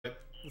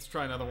Let's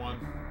try another one.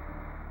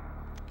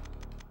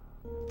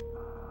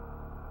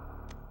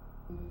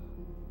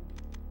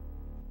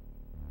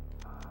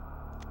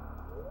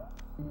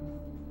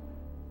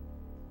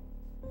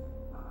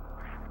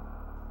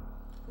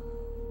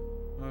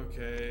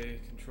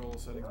 Okay, control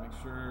settings, make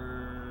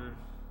sure.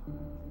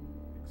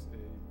 X, A,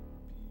 B,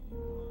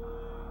 Y.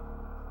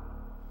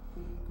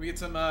 Can we get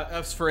some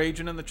F's for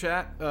Agent in the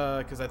chat?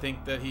 Because I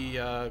think that he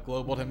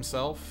globaled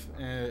himself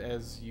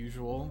as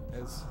usual,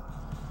 as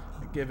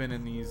given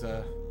in these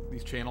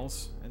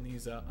channels and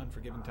these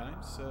unforgiving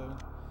times. So,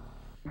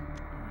 all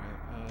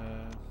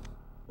right,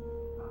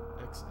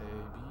 X, A,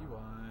 B,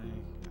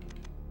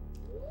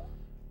 Y.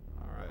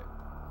 All right,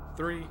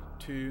 3,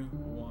 2,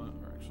 1.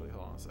 Or actually,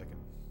 hold on a second.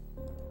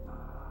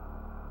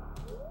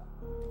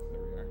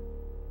 There we are.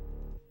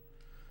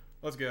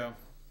 Let's go.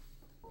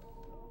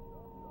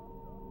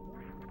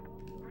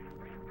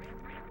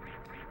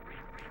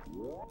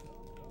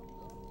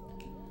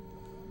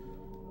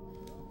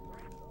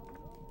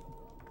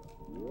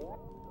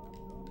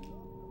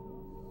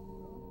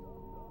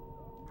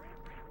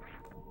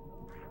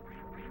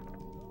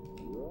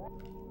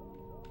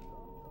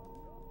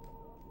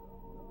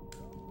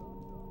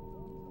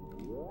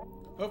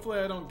 Hopefully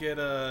I don't get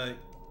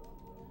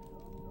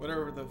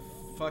whatever the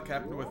fuck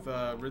happened with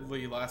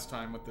Ridley last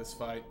time with this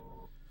fight.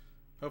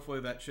 Hopefully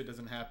that shit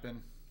doesn't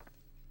happen.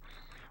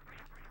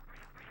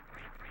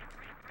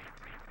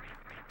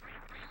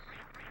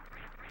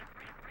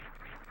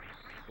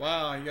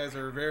 Wow, you guys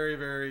are very,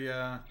 very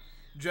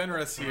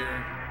generous here.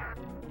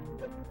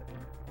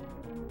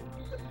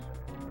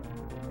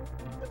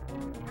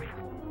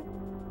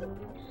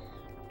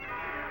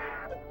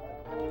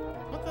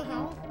 What the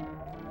hell?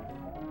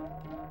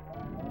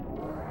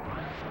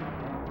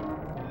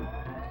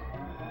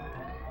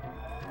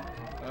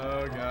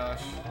 Oh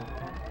gosh.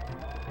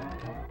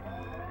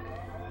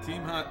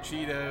 Team Hot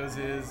Cheetos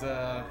is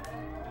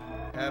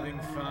having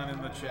fun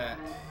in the chat.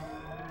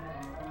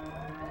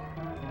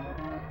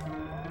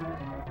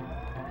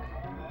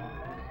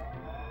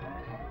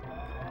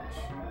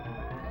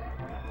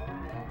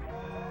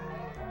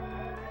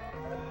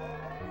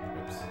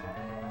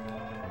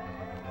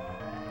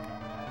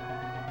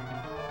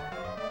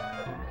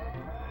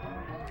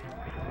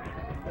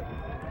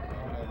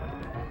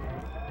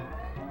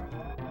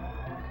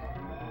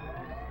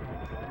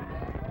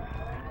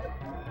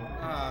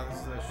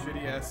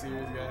 Shitty ass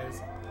series,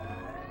 guys.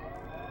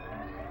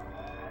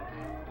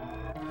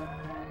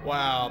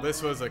 Wow,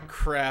 this was a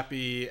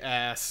crappy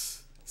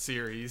ass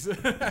series.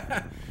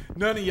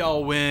 None of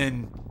y'all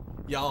win.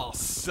 Y'all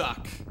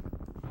suck.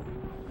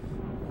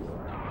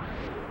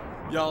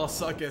 Y'all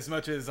suck as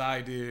much as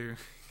I do.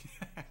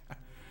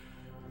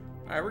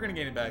 Alright, we're gonna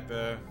gain it back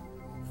though.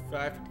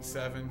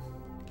 557.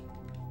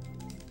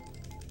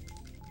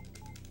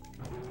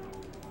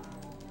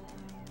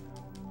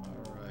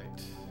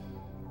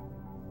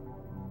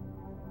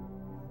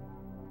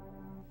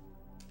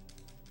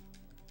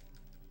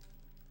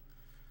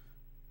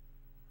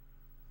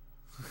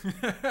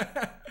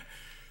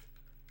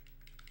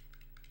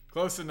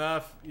 Close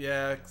enough.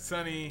 Yeah,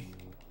 Sunny.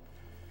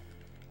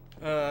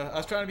 I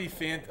was trying to be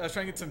I was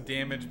trying to get some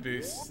damage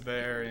boosts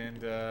there,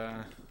 and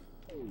yeah,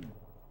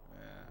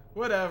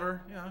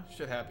 whatever. You know,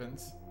 shit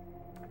happens.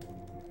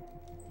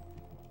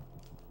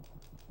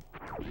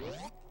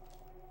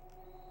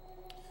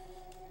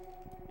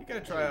 You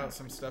gotta try out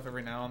some stuff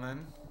every now and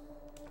then.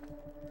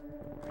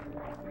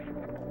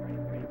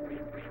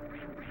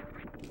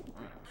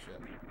 Oh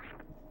shit.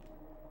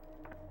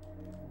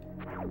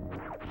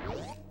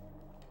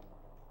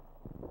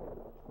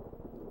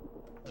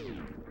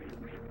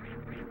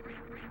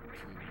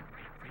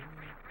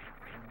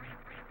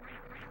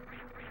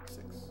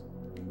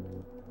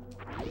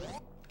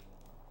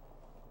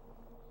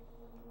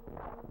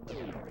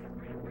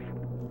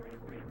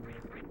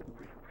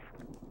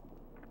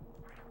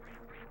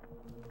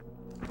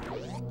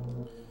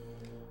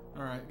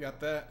 Alright, got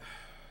that.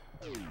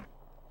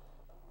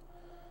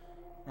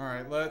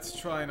 Alright, let's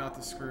try not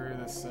to screw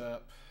this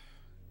up.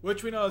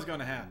 Which we know is going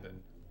to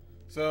happen.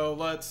 So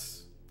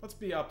let's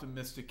be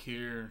optimistic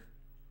here.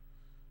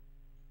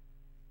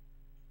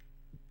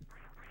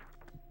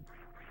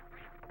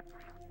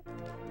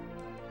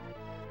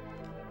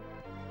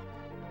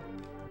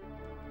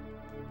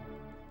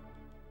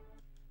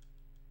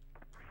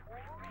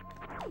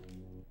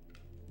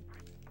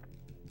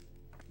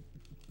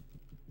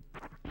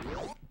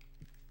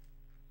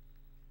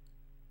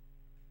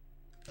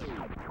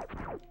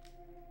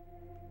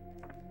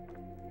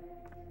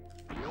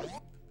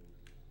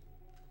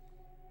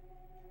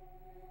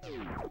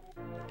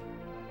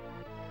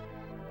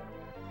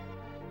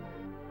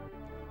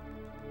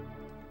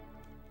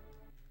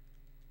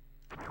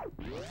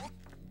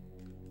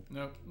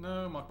 Nope,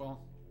 no muckball.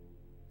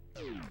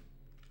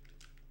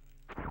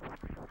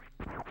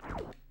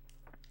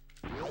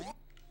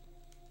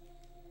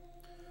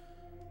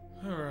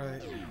 All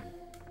right.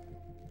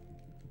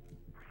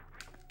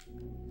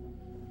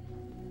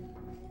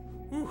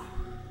 Whew.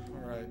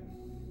 All right.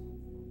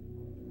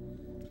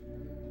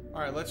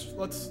 All right.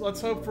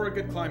 Let's hope for a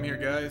good climb here,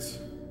 guys.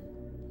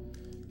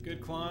 Good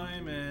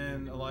climb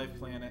and a live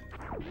planet.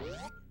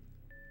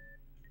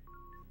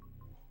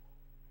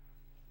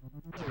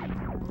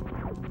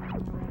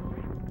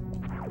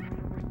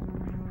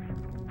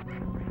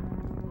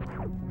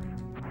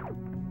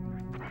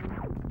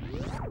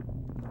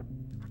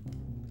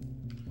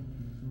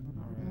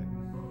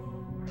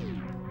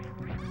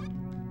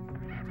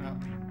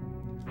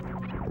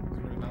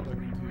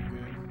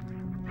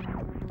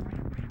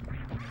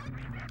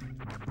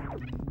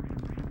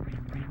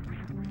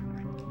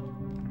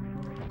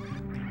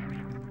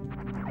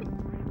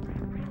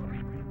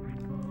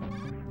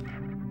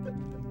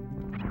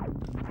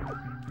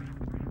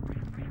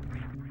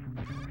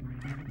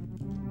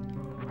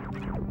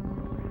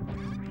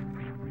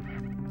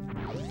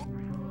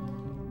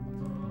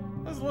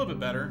 A little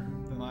bit better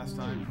than last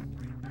time.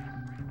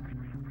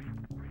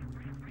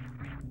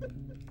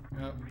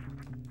 Yep.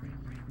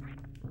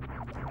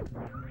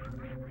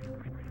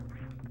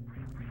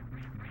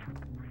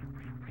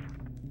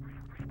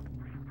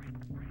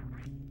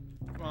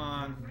 Come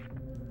on.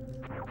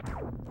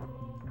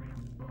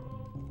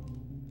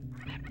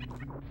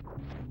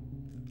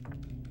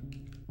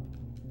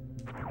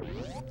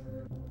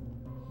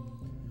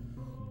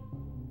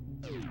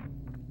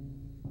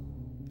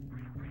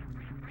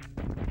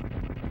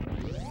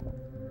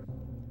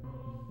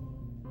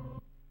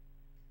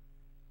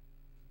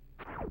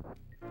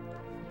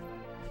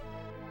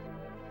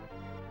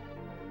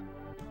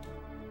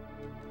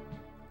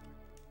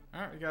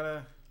 Alright, we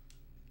gotta...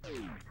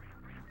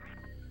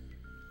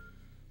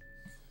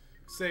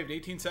 Saved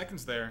 18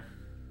 seconds there.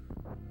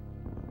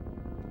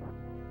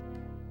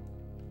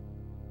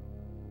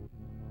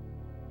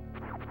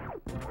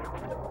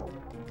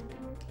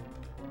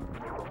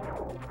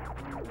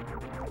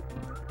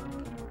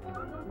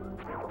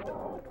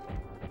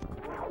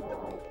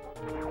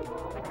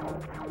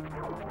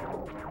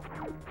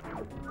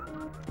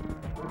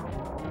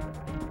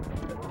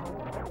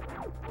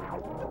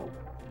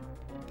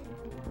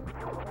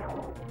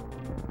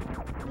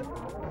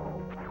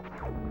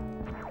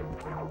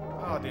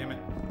 Oh, damn it.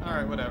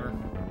 Alright, whatever.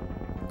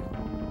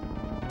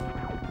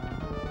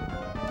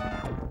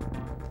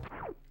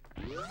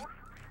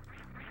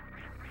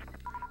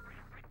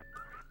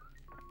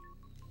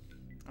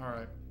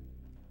 Alright.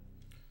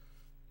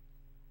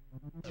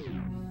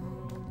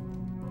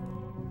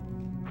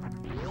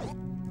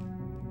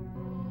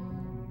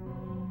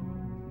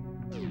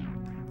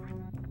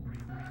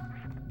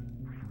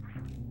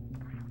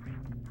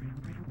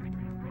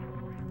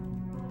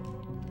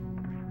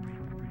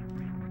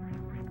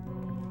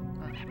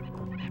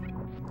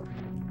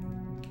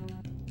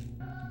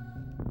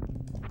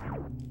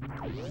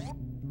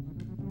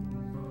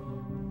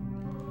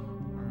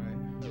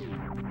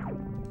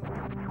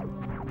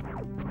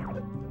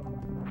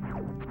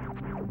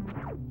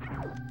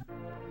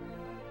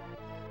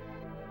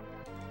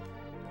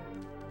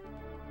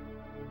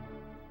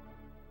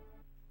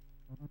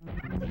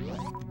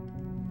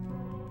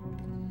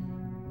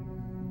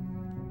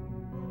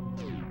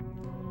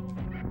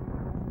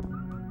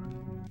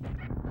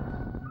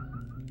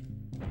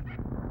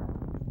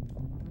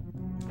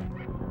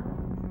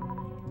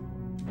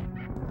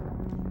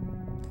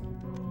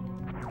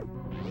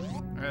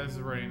 This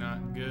is already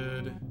not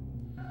good.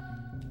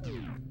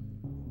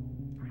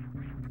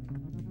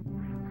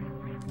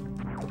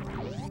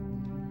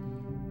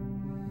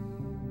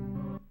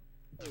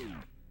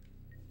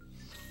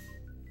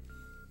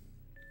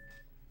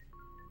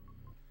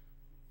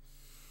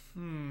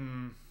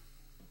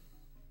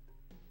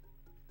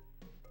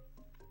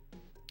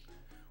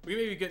 We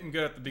may be getting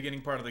good at the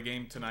beginning part of the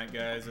game tonight,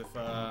 guys, if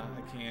I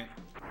can't.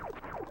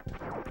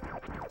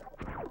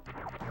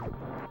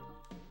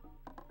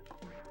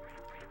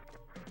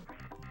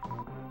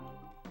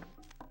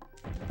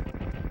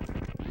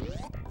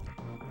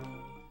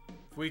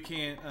 If we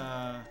can't,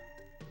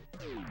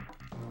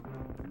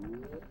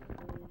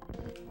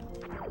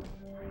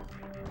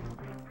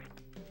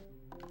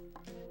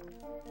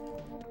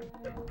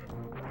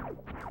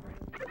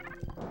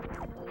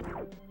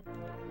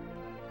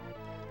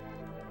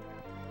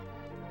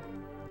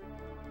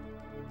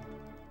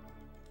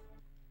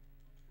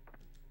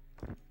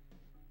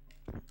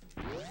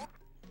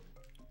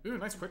 Ooh,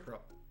 nice quick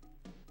drop.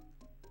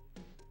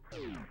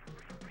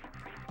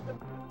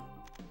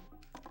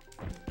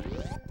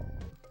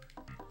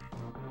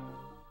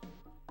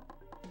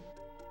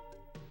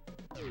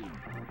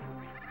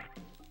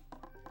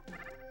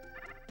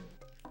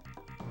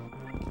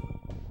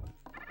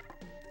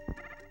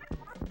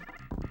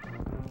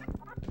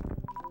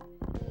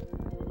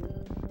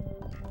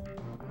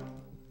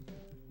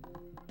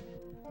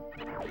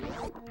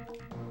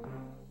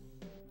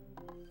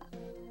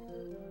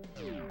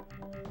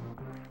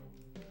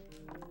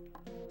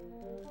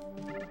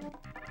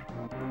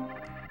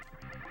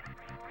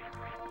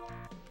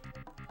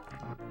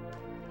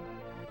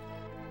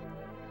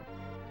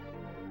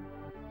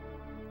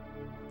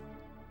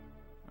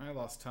 I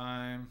lost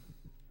time.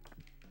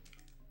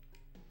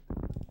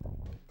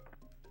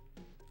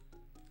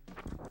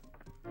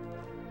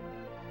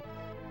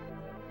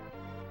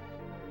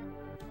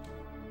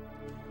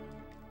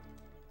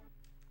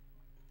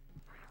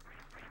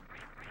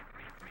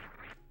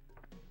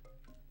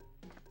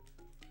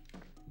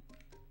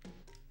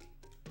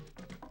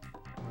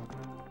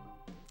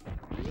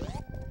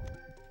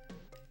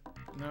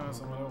 No,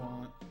 that's not what I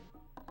want.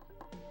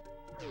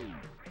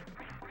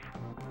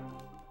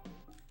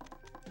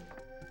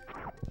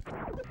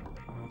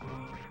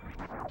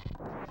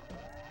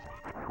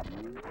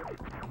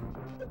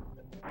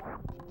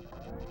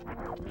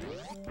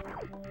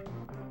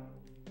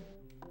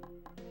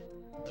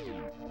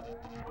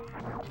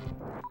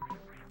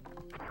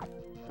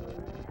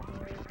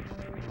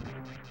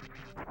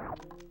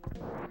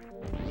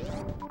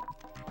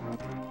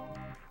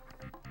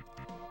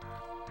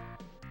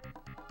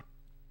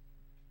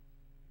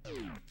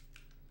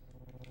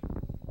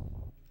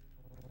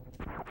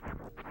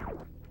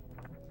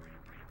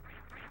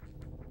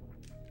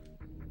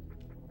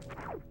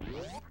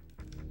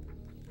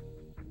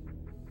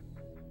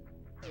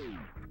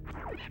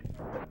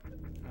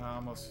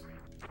 Almost.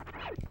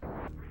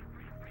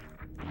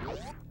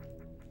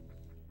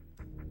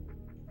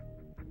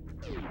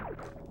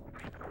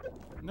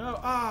 No,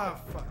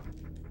 fuck.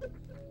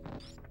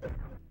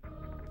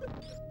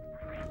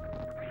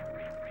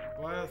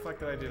 Why the fuck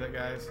did I do that,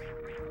 guys?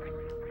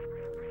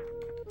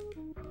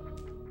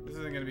 This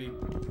isn't gonna be...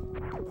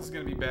 This is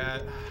gonna be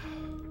bad.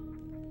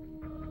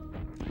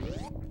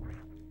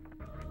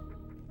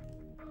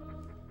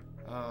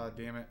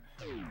 Damn it.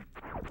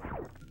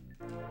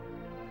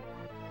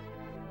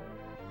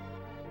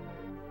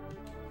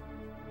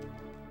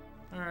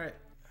 Alright.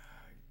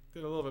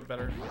 Did a little bit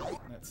better in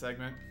that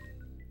segment.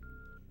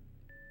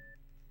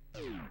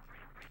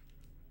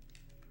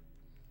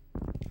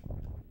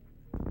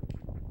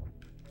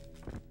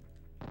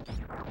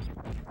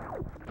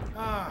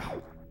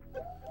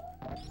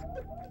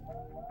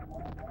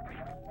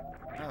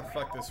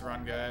 Fuck this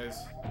run, guys.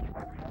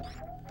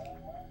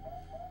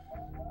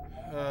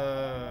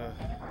 No.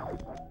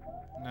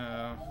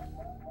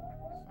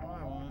 That's all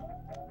I want.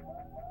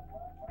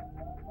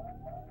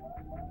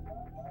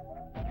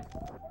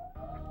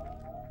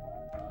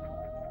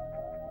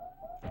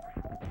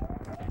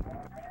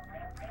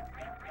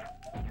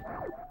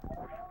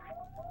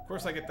 Of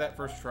course I get that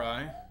first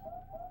try.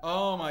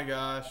 Oh my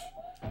gosh.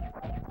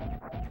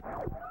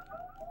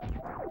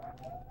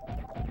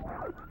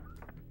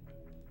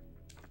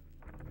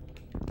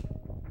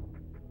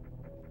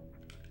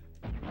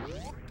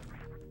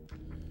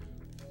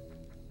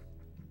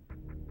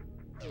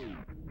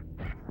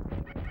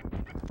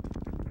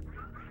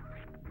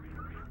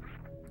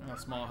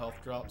 Small health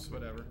drops,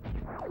 whatever.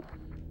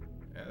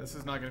 Yeah, this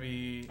is not gonna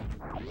be...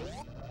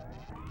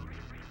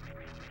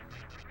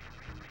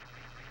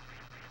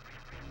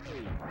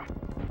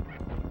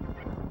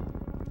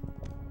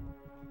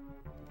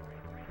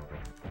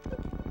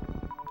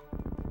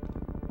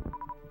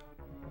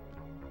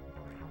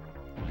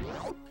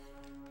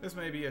 This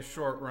may be a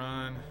short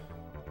run.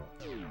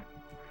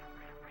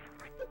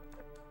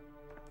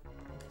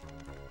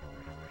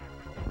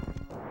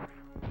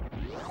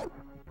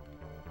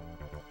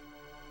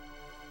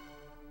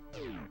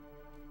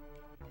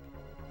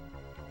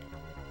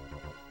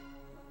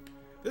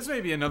 This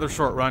may be another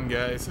short run,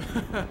 guys.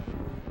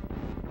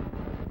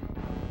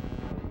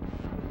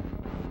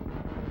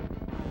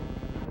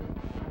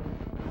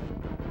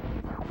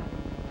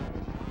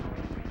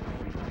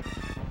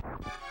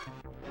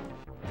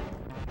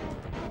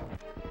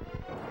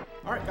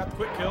 Alright, got the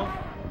quick kill.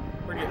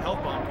 We're gonna get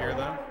health bombed here,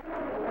 though.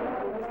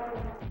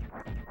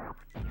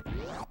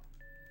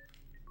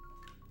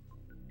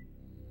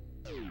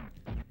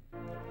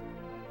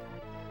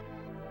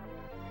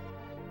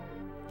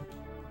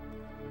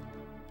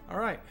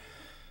 Alright.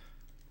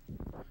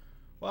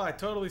 Well, I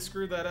totally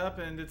screwed that up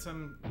and did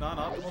some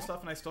non-optimal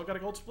stuff, and I still got a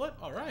gold split?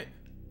 Alright.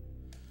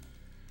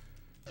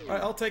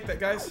 Alright, I'll take that,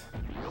 guys.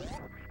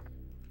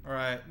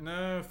 Alright,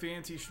 no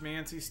fancy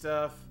schmancy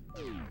stuff.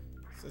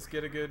 Let's just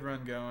get a good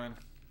run going.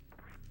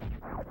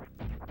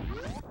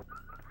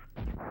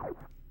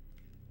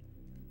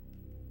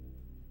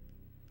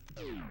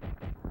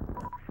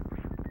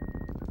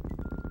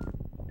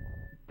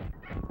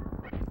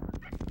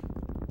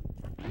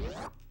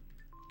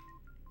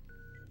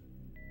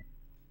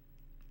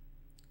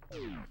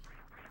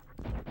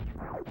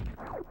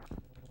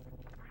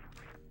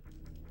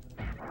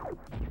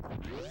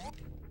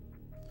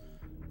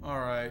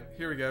 Alright,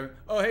 here we go.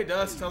 Oh, hey,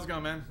 Dust. How's it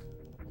going, man?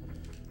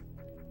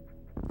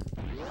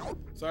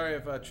 Sorry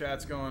if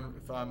chat's going,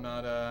 if I'm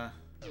not,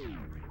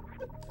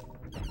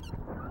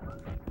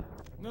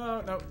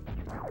 No.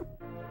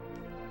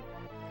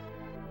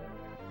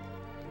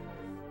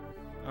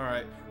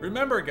 Alright.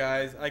 Remember,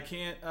 guys, I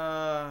can't,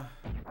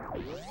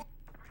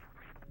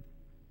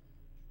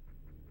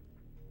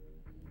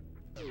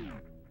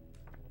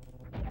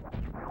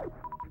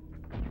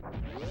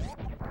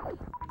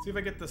 see if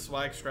I get the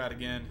swag strat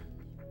again.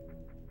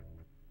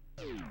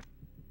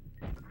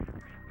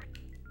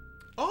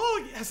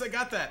 Oh, yes, I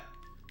got that.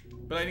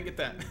 But I didn't get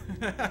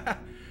that.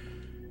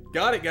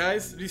 Got it,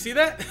 guys. Do you see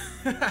that?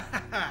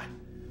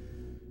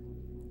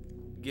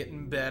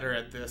 Getting better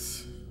at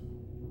this.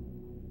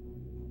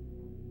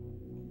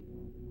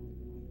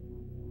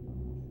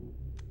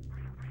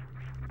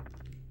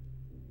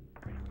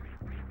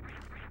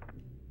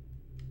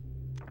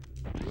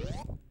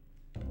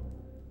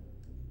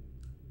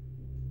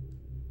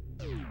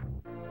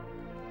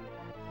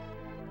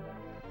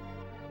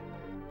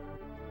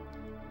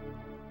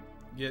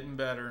 Getting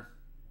better.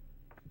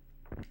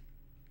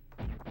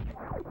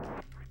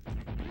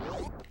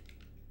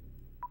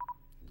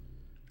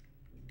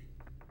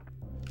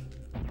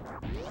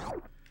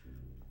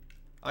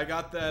 I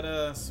got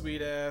that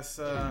sweet ass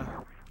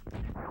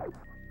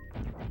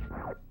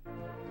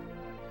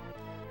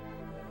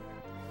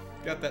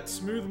got that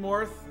smooth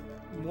morph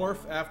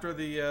after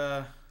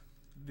the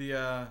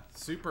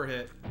super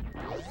hit.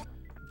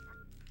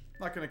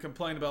 Not gonna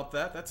complain about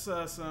that. That's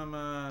some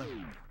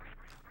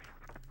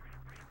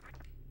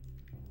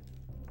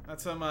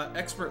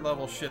expert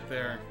level shit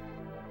there.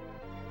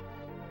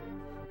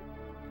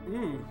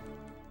 Ooh,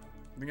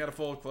 we got a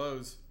full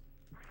close.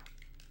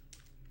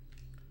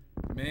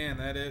 Man,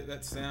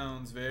 that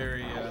sounds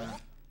very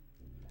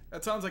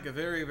that sounds like a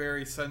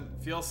very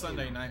feel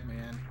Sunday night,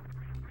 man.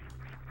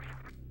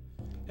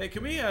 Hey,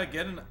 can we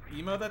get an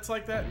emo that's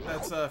like that?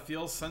 That's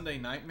feels Sunday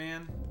night,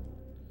 man.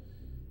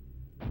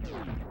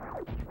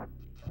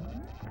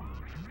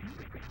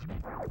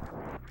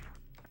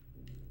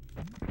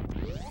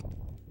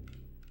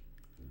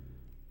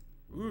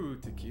 Ooh,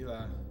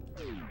 tequila.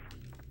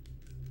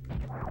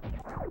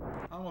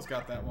 Almost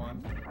got that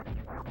one.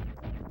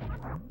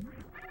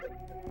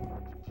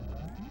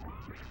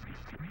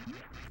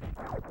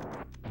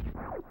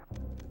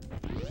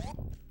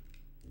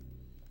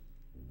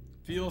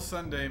 Feel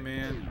Sunday,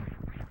 man.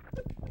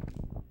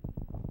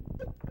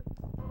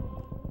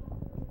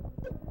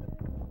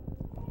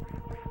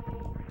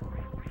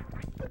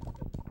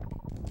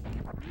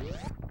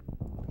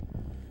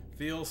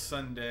 Feel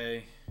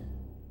Sunday.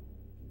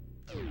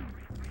 Come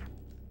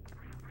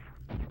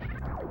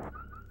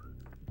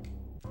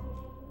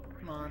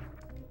on.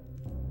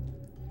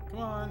 Come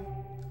on.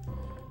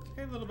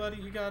 Okay, little buddy,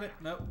 you got it.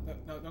 Nope,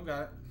 no, don't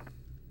got it.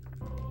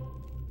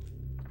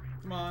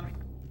 Come on.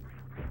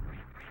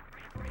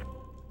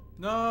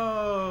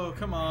 No,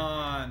 come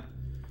on.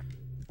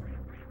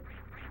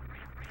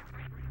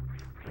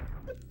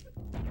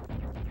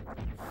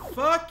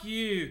 Fuck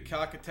you,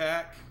 cock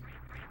attack.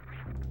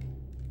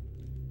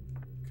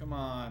 Come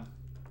on.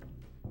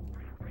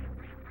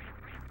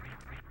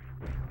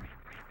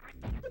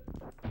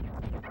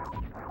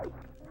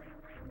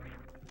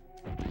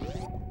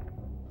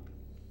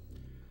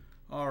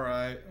 All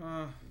right.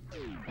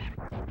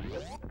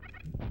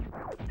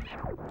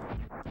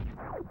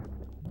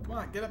 Come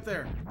on, get up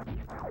there.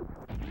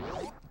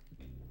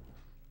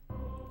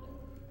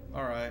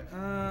 All right.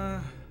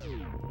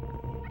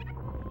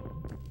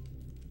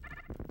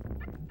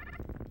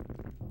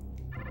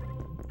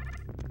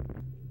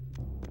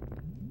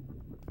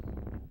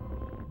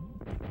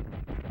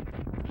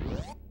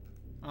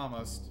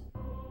 Almost.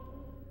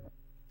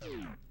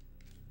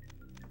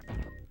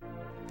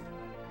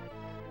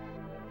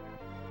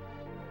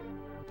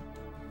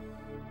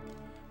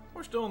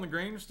 We're still in the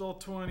green. We're still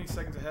 20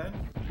 seconds ahead.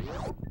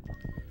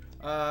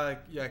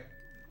 Yeah,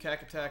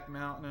 Cack Attack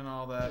Mountain and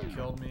all that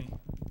killed me.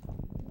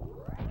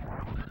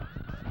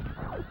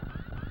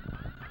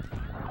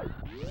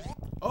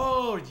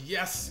 Oh,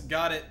 yes!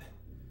 Got it!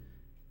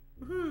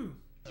 Woohoo!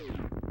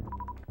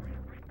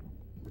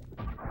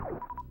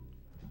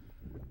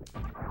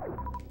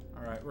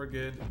 Alright, we're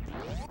good.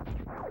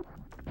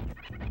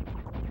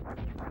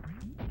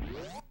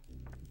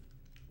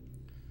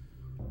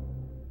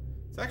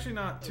 It's actually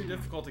not too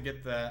difficult to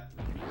get that.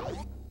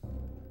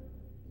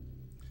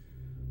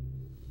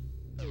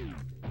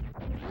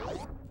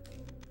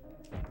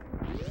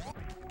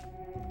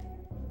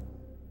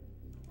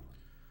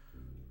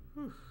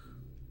 Whew.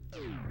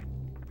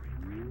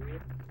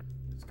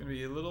 Just gonna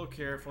be a little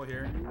careful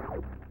here.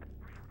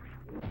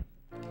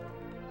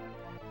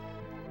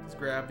 Let's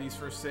grab these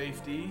for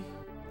safety.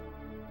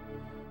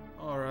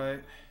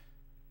 Alright.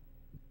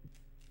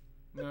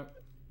 Nope.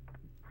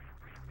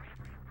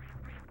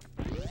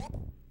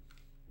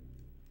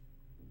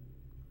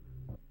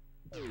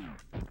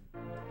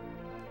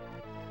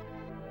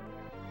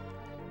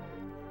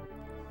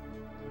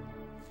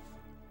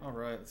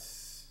 Alright.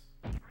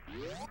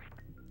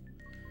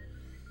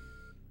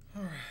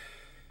 Alright.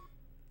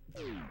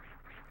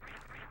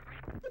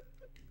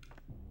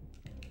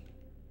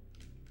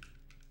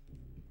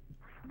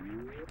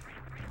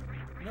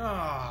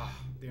 Ah,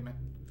 damn it.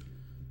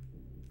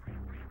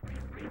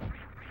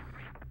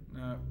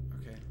 No,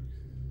 okay.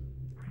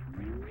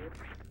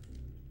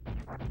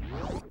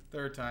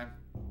 Third time.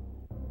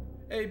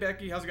 Hey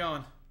Becky, how's it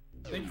going?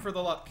 Thank you for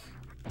the luck.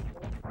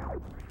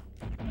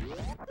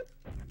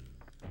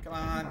 Come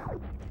on.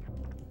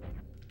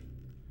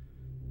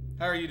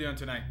 How are you doing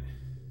tonight?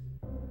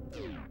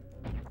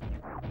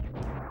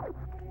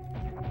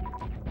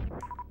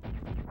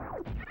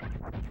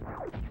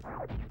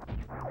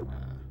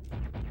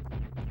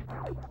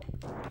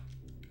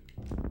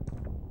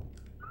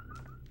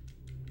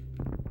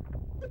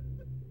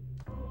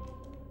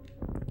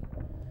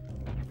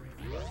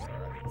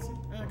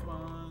 Come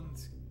on.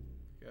 Let's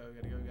go,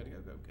 gotta go.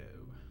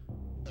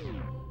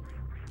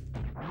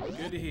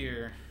 Good to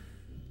hear.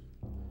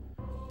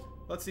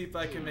 Let's see if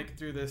I can make it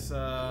through this.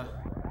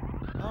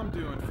 I'm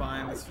doing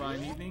fine this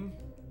fine evening.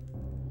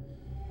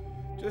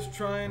 Just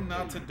trying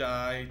not to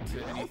die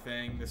to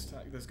anything this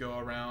go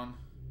around.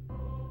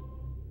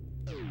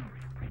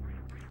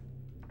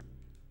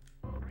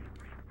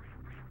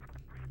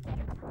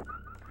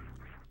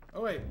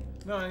 Oh wait,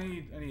 no, I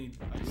need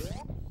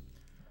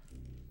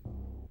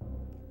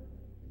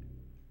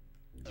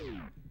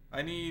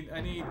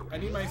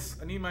ice.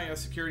 I need my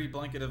security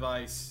blanket of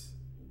ice.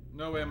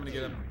 No way I'm gonna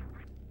get him.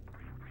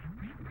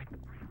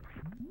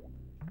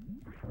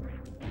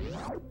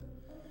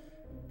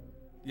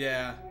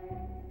 Yeah.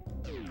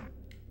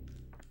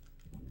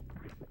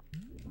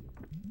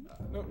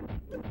 No.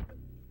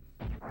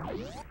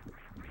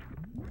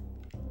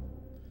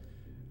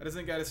 I just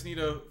think I just need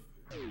a.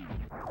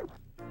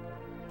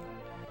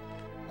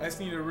 I just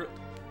need a.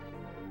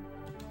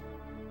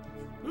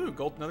 Ooh,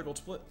 gold! Another gold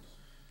split.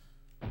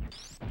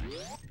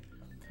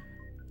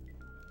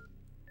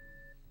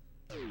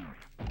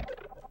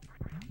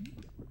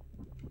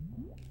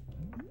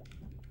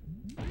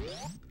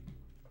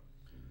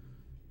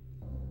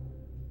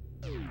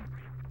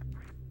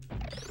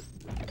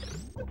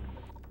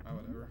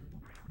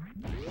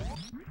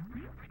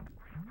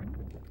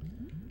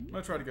 I'm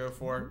gonna try to go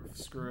for it.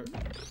 Screw it.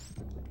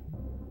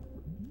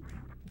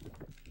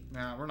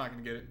 Nah, we're not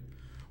gonna get it.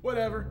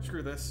 Whatever.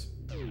 Screw this.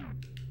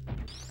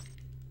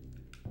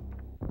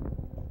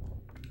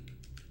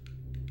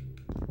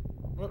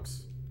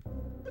 Whoops.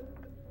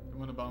 I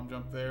want to bomb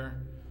jump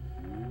there.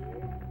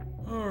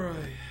 Alright.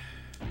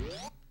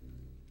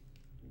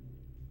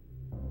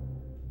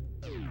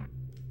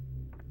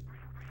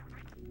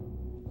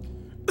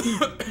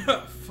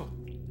 Fuck.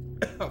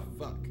 Oh,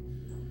 fuck.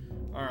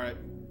 Alright.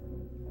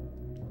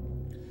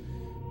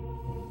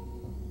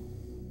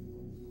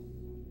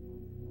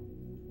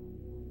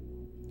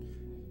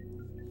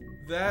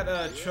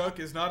 That Chuck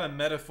is not a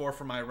metaphor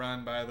for my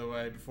run, by the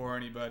way, before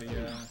anybody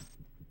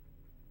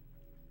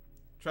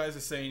tries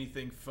to say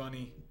anything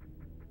funny.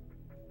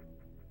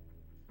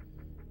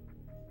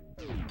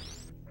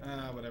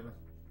 Whatever.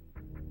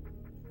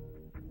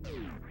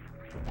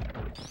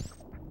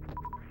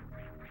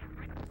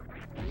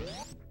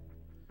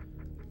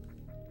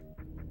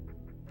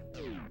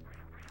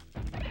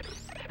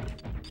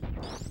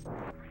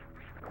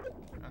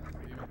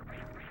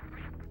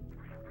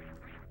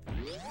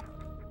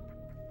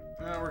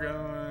 Now we're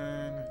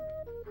going.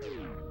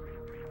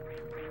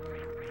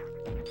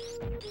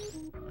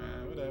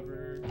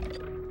 Whatever.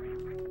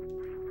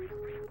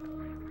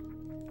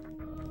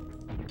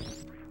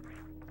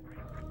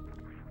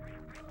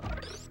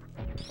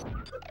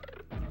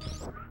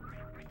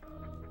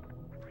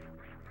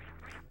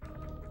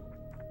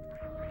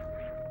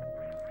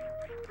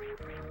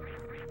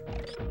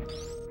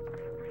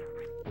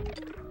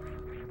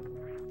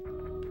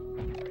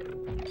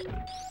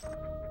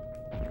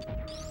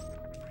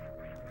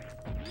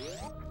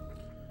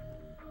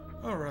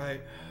 All right.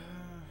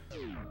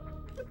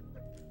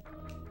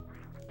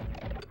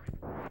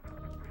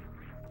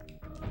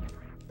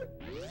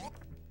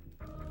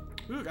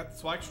 Ooh, got the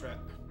swag strat.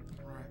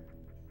 All right.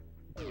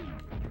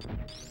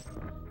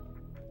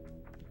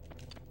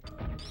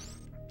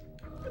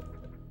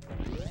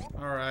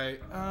 All right.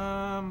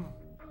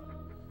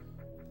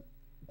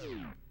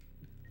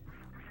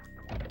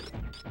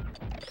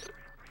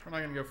 We're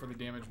not gonna go for the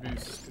damage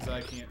boost because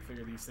I can't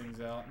figure these things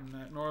out,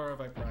 and nor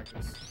have I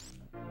practiced.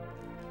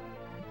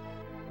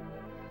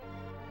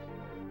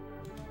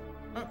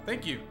 Oh,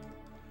 thank you.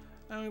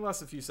 I only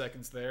lost a few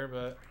seconds there,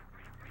 but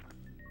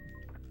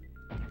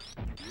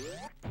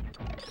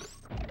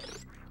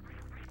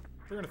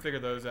we're gonna figure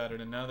those out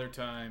at another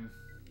time.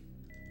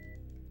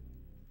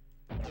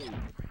 I'm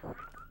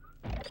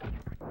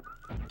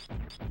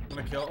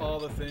gonna kill all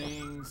the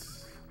things.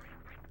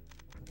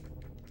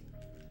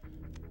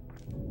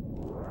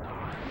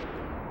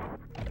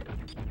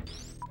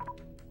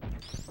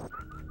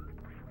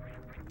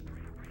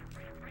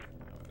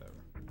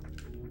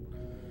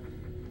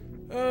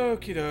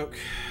 Okie doke.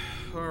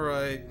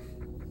 Alright.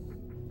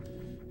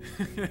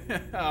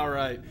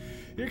 Alright.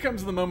 Here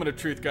comes the moment of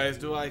truth, guys.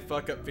 Do I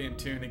fuck up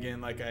Fantoon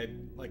again like I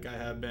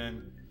have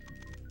been?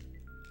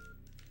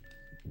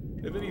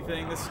 If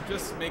anything, this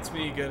just makes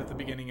me good at the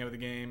beginning of the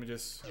game,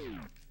 just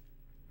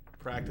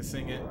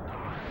practicing it.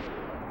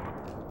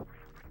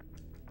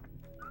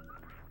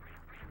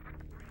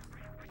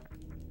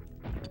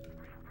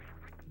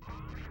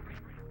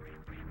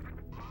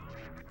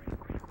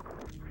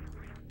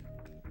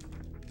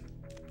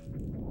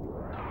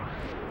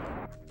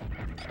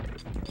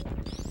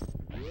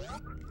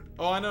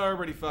 Oh, I know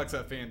everybody fucks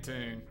up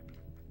Fantoon.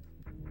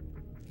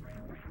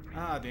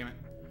 Ah, damn it.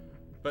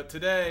 But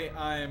today,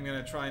 I am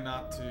going to try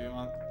not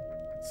to.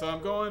 So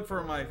I'm going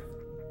for my...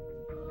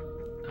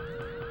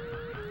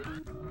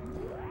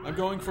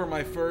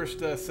 first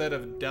set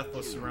of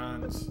deathless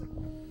runs.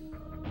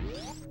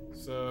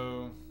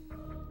 So...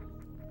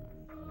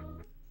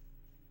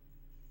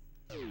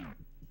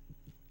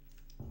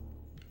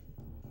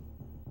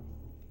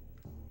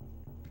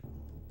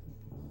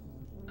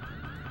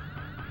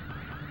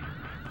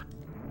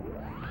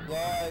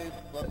 Rise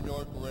from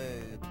your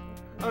grave.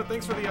 Oh,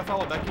 thanks for the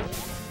follow, Becky.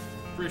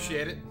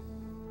 Appreciate it.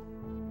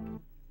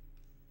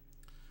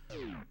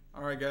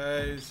 Alright,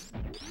 guys.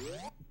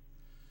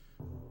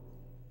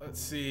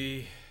 Let's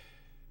see.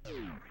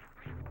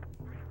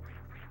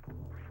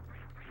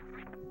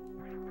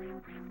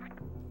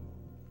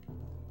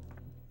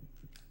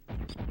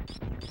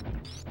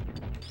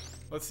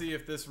 Let's see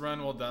if this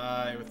run will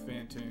die with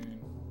Fantoon.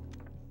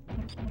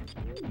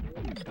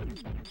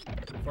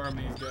 Farm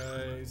these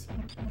guys.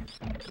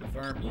 I'm gonna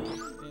farm you,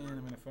 and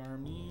I'm gonna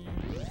farm you.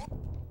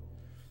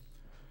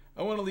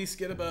 I want to at least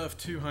get above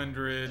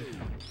 200.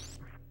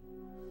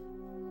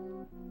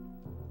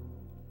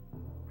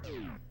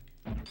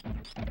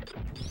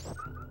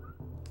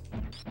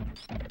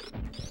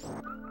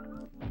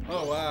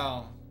 Oh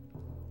wow.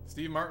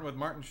 Steve Martin with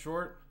Martin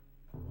Short.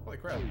 Holy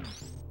crap.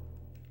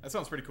 That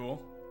sounds pretty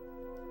cool.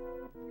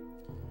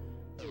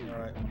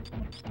 Alright.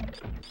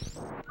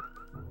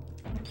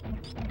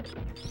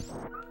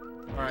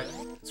 Alright.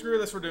 Screw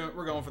this, we're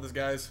going for this,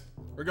 guys.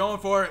 We're going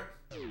for it.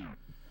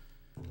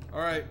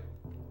 Alright.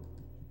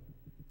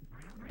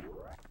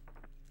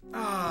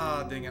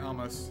 Ah, dang it,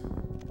 almost.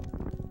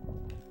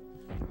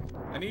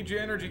 I need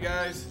your energy,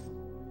 guys.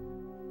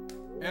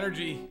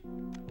 Energy.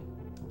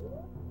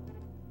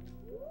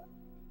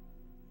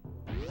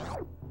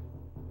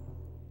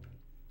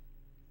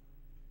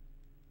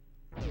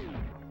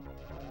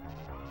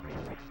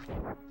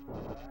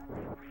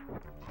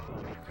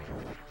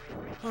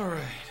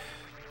 Alright.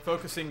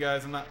 Focusing,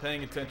 guys. I'm not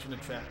paying attention to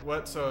chat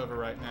whatsoever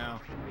right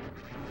now.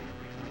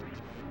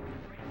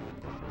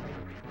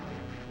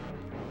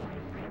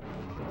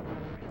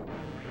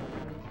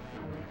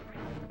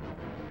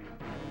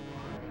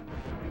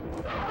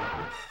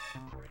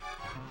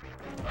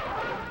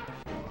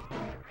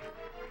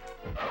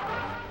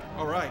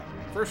 Alright.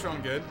 First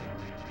round good.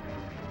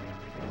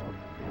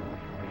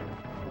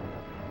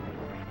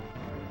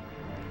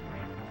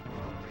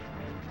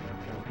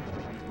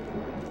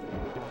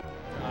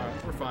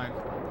 We're fine.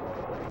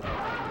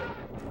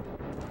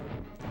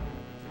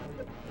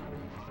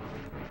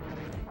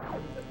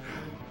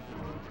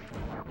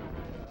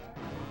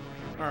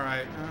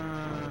 Alright,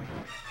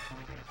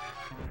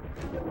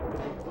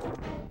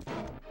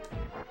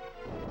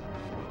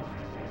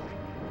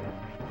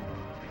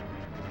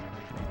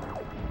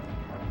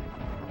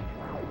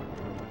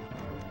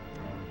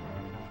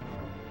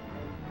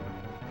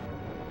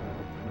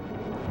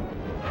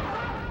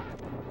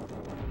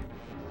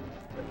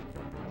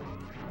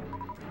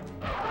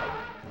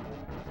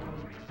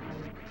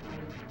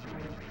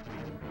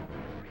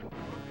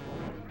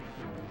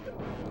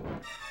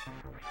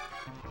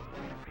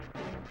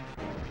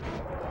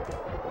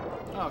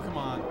 oh, come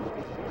on.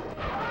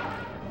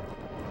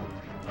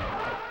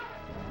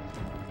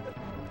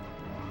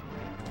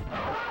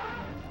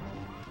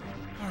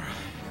 Alright.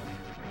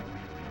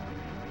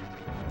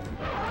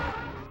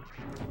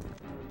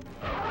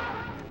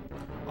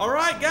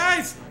 Alright,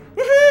 guys!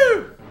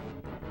 Woohoo!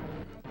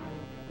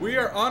 We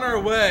are on our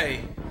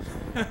way.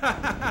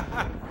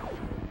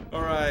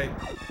 Alright.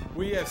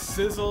 We have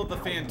sizzled the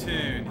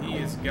Fantoon. He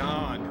is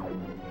gone.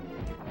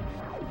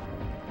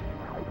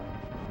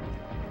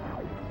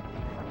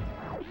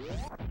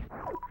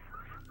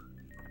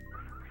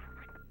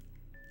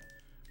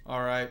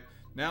 Alright,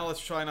 now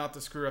let's try not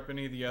to screw up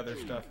any of the other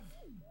stuff.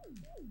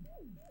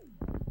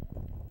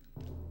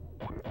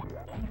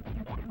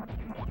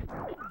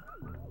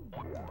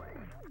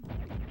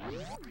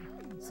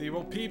 See,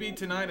 we'll PB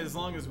tonight as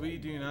long as we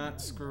do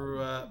not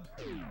screw up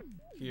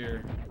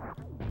here.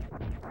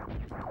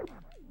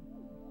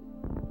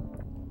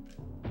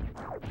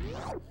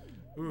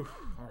 Ooh,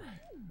 alright.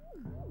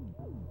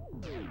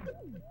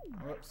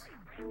 Whoops.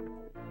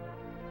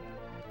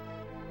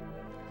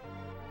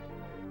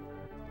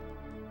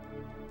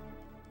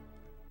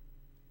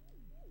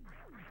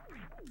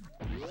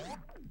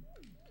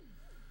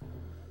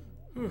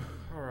 Whew,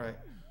 all right.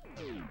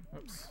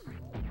 Oops.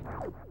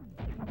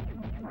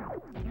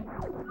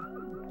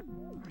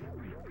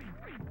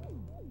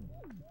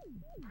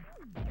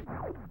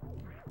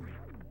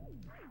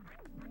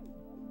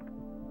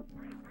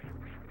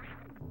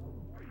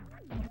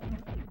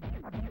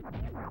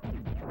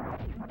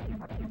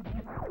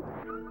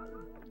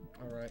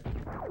 All right.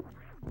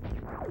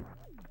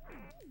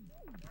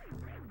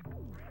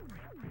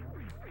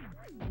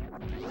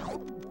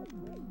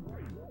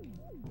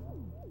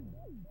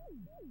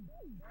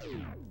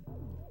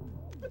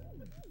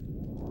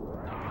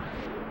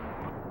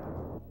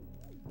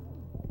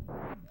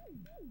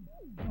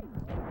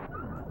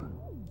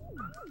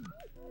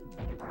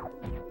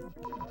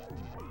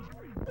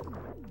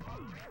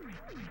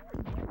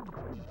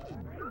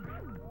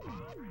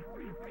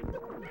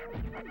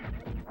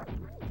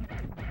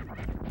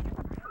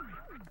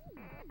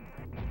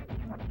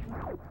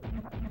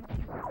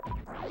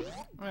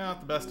 I'm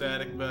not the best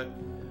addict, but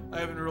I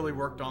haven't really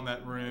worked on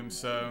that room,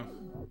 so...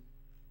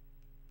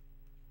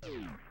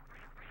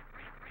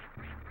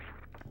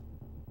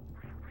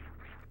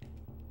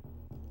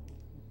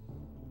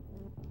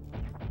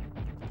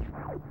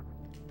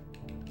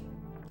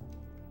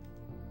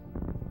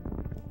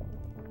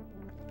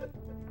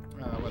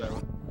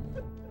 whatever.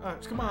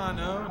 Come on,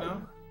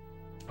 no.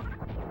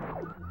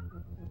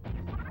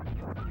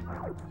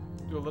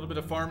 Do a little bit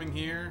of farming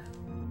here.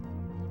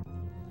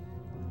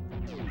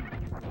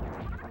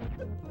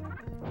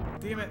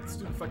 Damn it,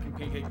 stupid fucking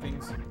pancake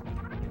things.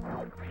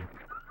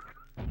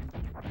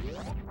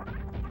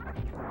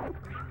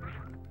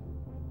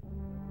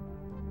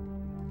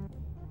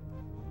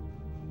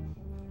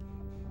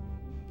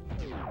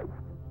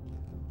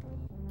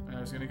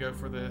 I was gonna go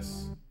for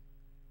this.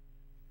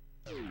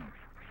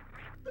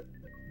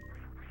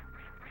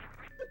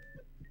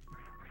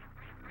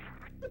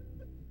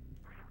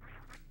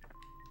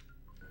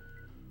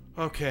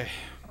 Okay.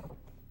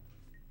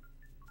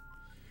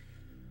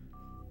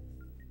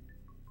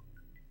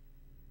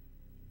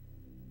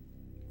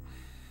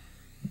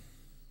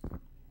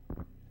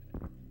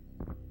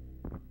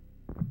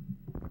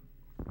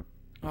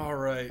 All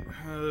right.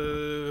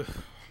 All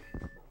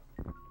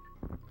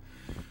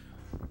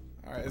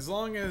right. As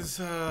long as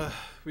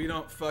we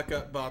don't fuck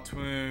up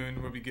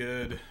Batoon, we'll be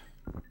good.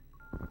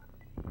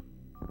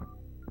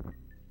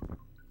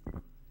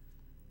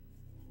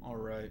 All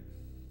right.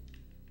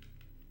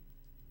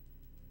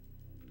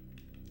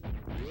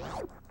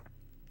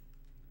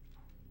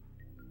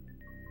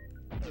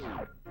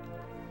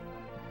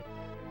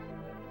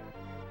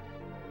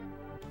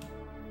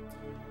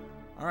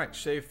 All right.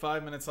 Shave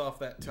 5 minutes off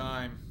that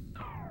time.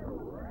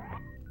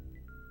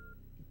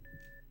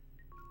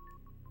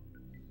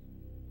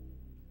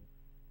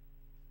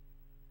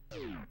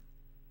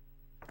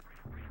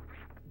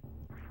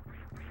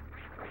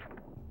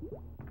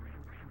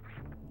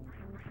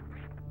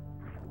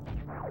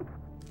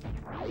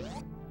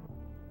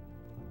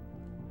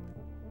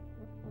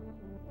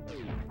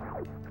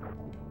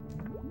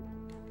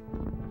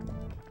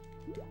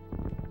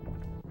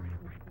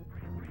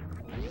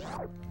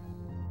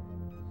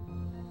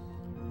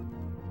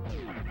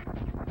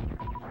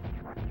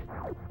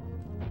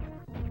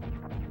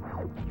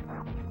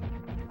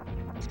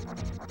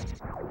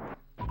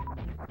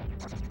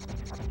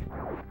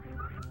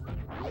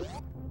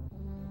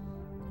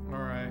 All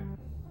right.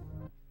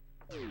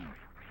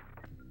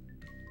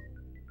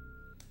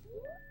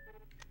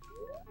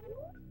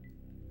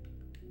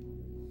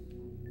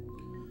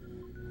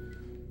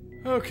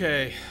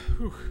 Okay.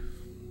 Whew.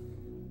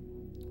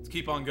 Let's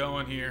keep on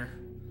going here.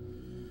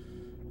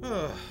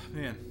 Oh,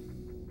 man.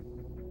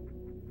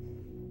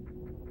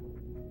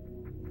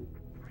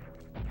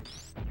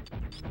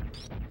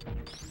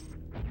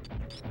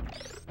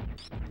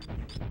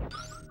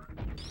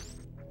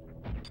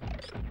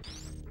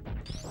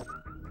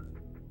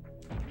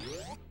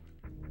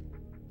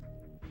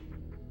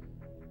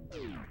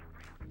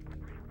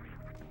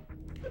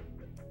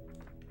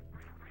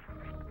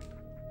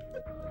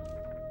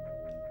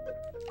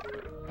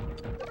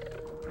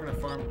 We're gonna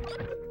farm. Ah,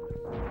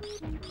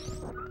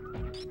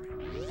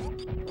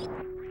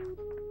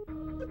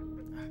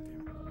 damn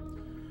it.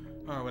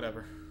 Oh,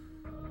 whatever.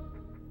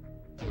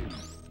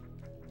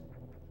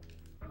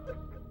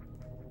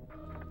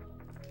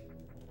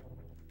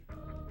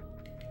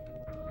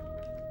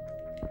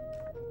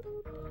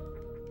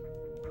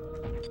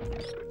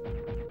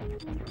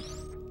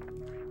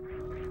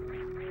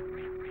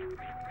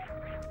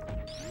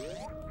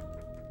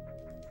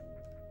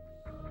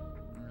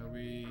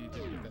 We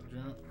did get that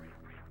jump.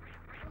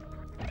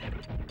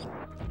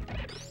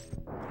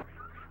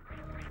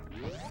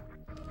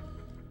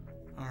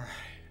 Alright.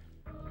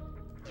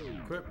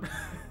 Equip.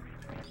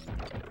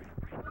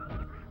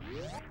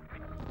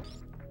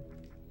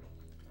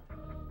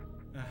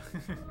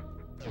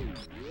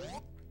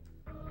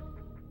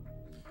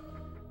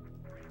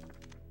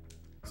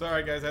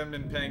 Sorry guys, I haven't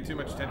been paying too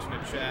much attention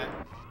to chat.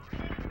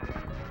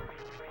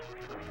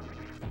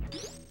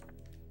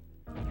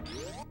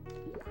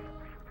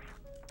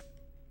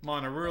 I'm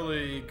on a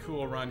really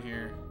cool run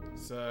here,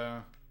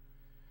 so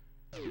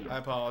I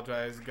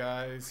apologize,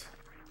 guys.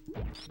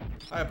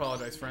 I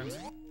apologize, friends.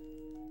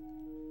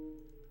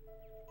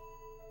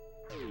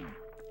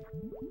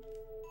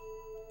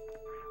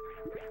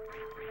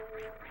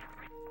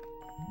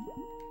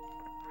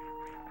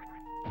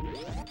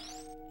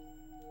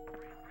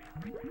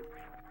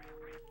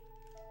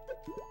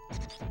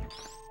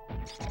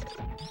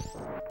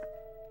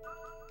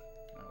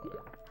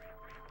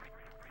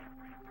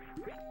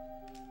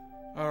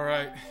 All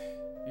right,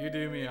 you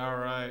do me. All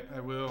right, I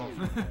will.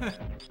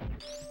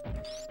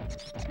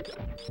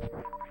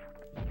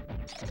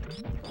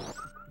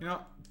 You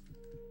know.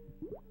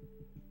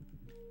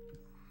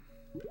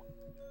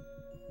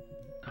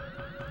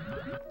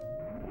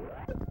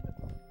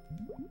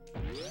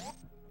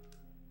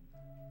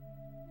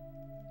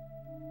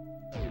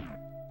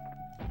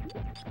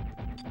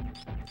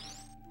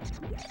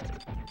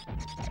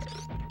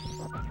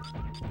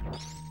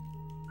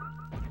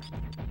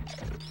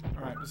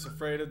 Alright, just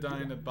afraid of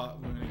dying to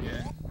bot loon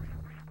again.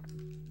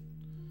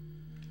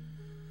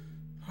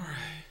 Alright.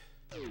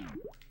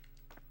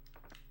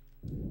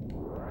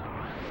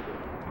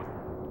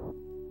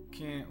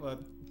 Can't let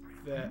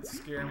that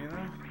scare me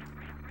though.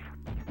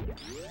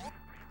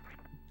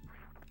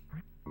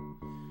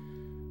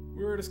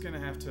 We're just gonna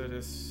have to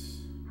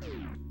just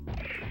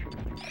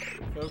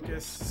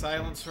focus,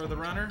 silence for the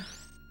runner.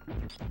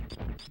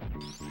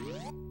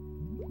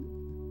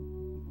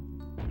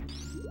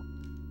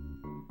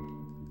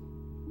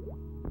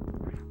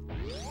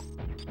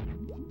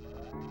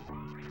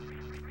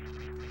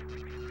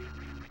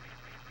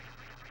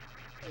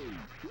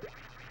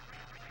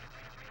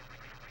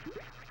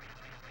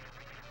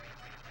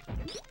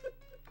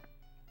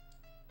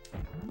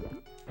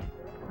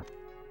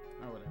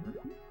 Oh, whatever.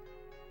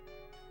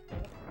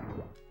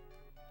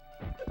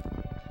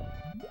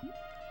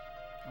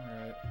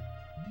 Alright.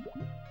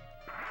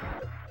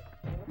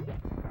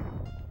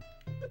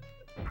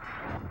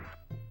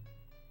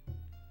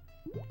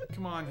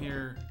 Come on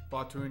here,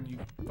 Batoon, you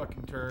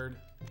fucking turd.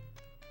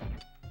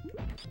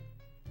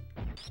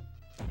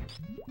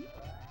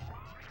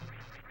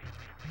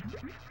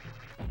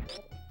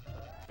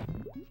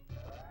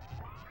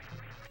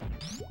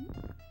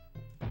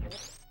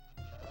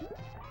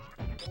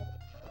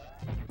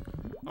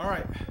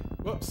 Alright.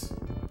 Whoops.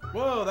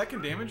 Whoa, that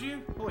can damage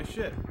you? Holy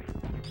shit.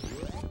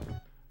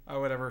 Oh,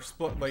 whatever.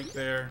 Split late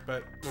there,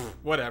 but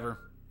whatever.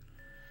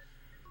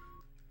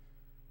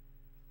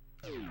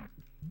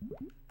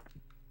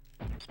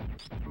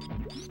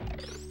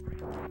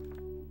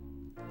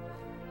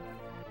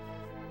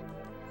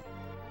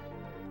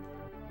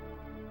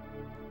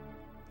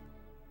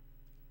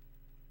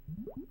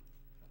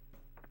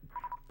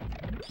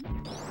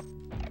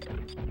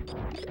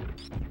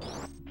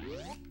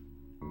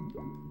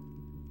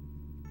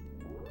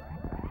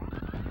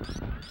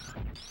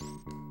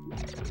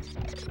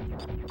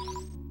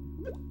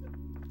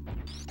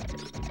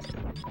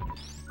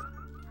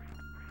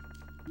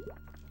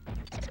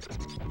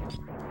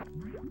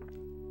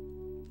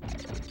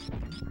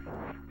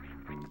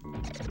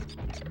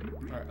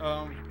 Alright,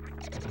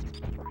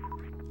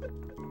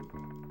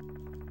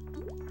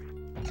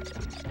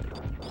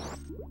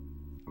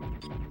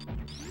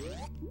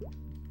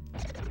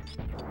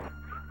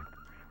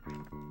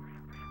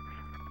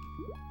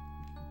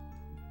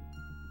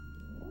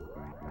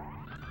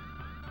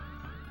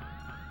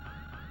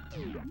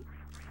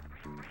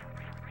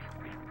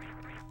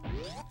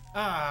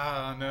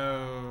 ah,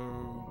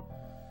 no.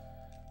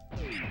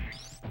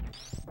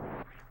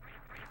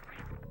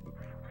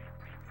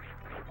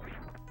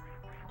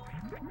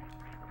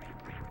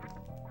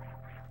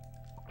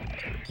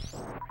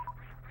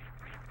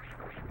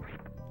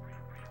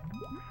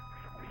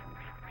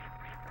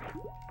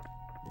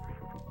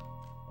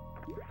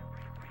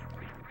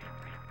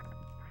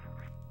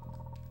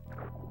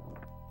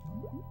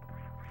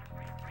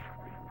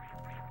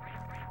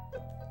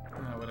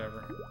 Oh,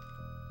 whatever.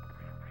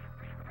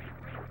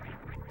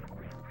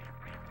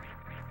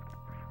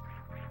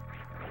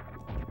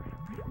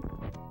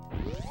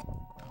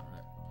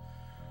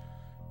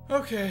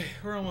 Okay,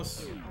 we're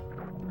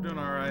doing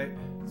alright.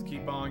 Let's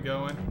keep on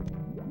going.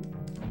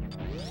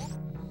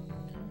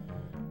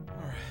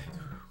 Alright.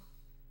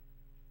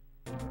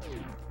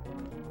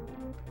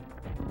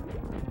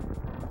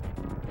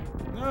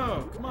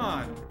 No, come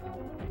on.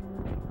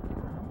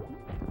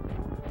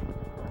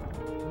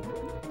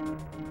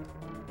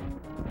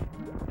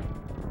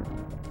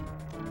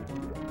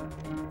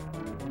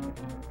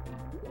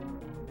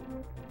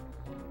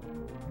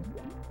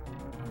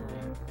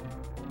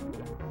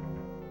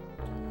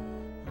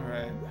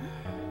 Alright.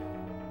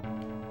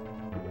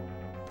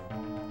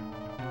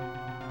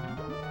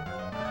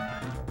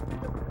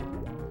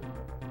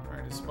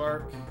 Alright, to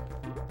spark.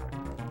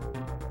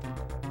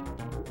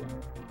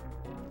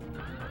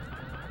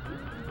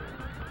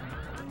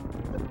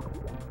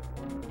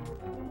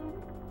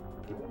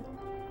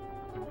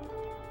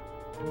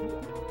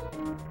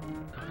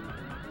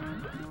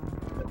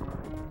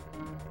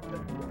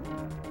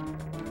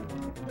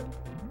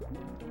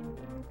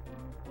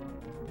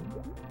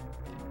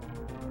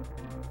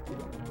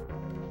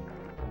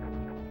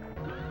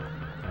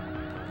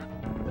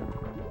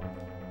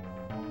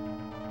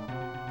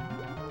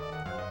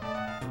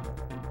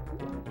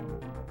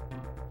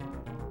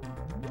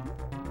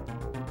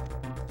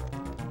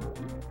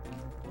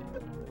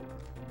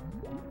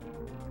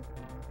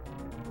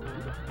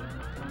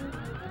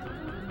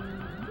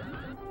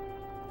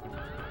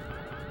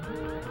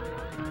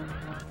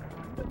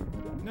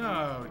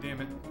 No,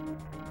 damn it.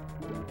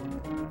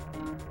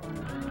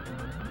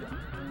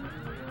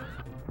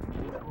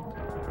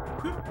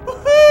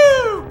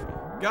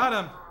 Woohoo! Got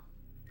him.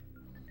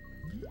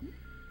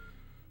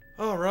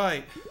 All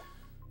right.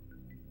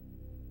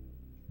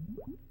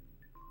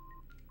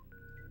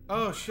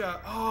 Oh, shit.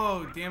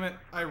 Oh, damn it.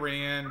 I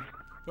ran.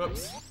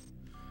 Whoops.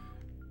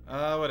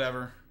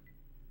 Whatever.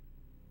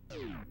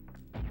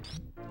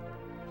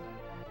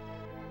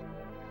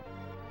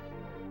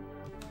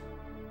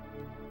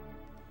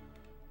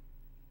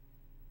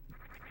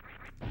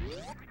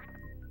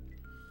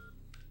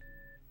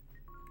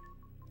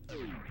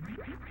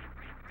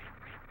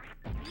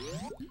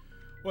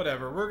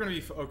 Whatever, we're gonna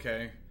be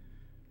okay.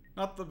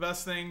 Not the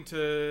best thing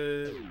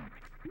to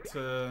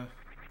come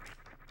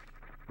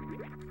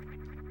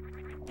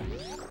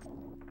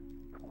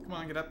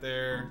on, get up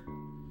there.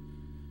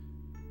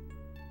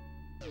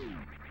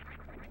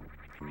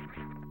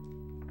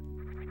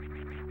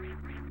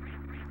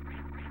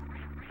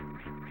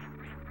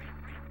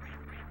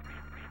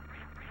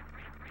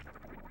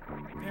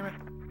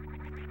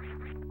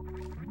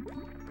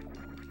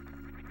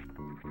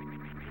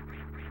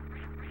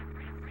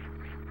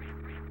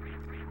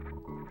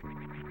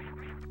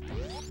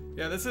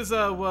 Yeah, this is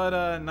what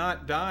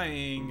not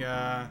dying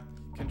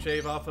can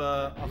shave off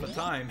a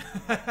time.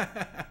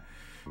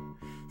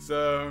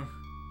 So.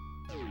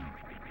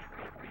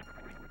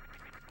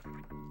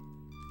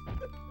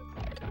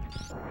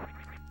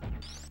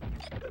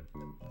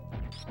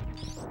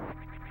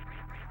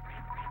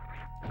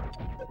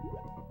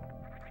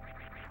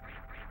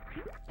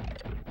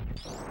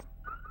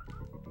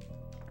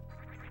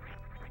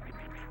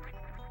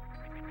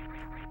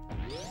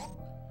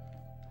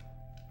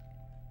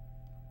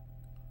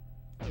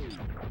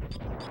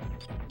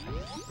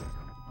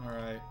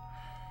 Alright.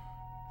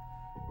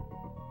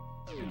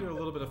 I'm gonna do a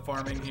little bit of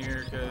farming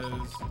here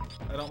because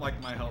I don't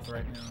like my health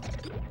right now.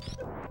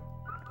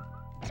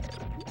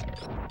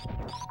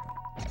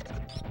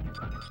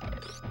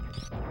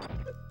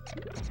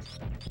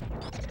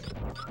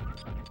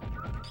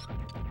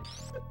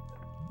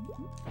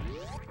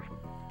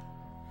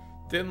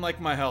 Didn't like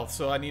my health,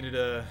 so I needed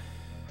a...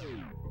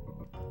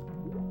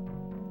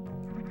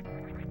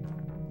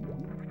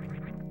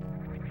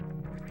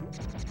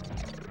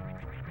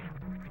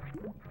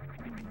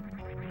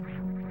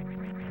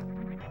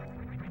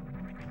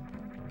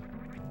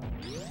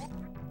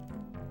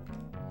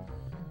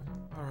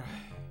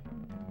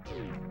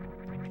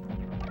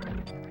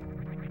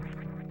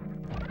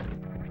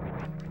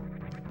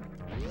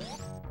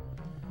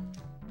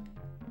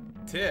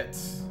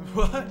 Tits.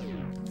 What?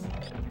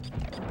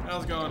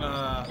 How's it going,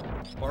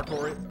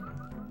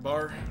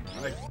 Bar?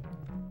 I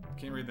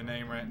can't read the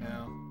name right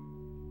now.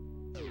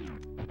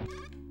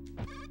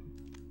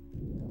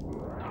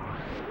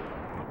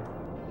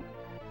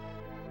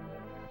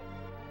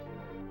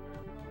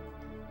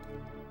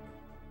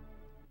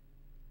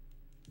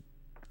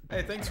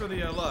 Hey, thanks for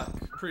the luck.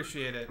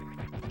 Appreciate it.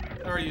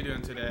 How are you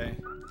doing today?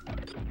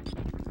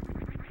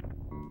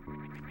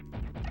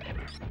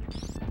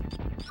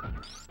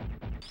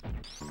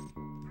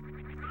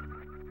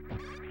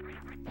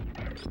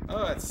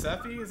 Oh, that's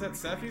Sephi? Is that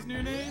Sephi's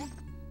new name?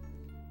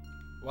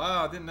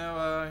 Wow, I didn't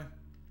know,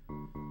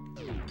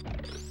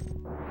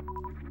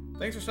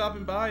 Thanks for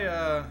stopping by,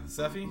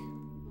 Sephi.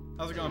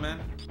 How's it going, man?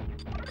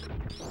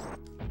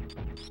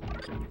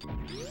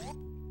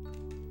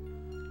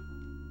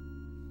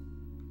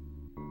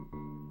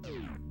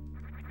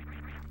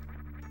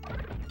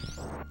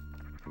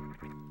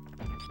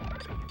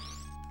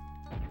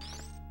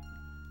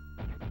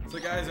 So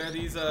guys, are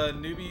these,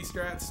 newbie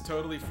strats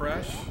totally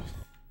fresh?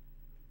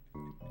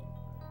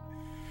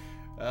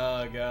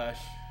 Oh gosh.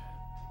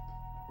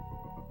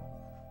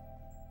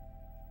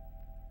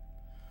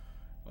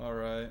 All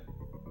right.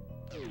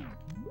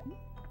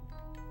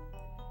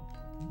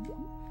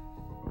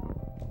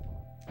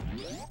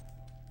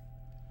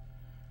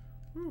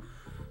 Whew.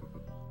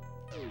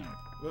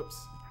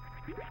 Whoops.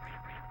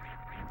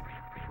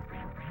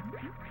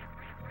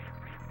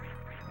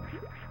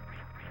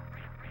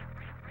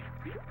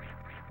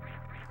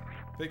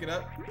 Pick it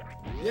up.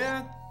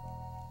 Yeah.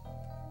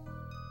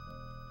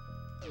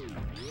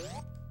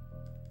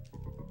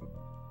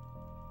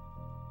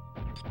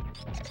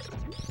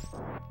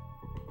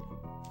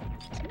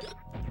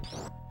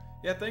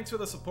 Yeah, thanks for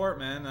the support,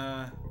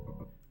 man.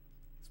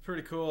 It's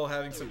pretty cool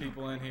having some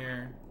people in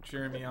here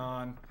cheering me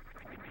on.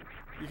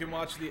 You can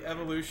watch the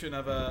evolution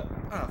of a...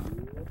 Oh,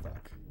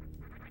 fuck.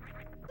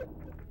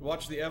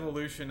 Watch the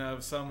evolution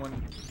of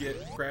someone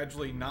get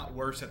gradually not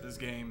worse at this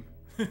game.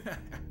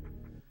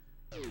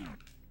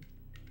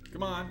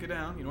 Come on, get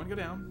down. You don't want to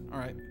go down?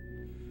 Alright.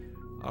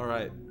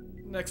 Alright.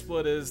 Next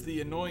split is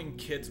the Annoying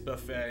Kids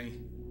Buffet.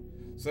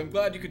 So I'm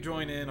glad you could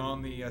join in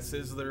on the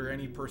Sizzler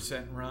any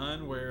percent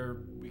run where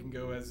we can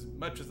go as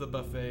much as the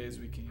buffet as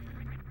we can.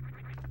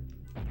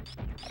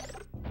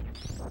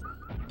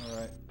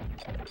 Alright.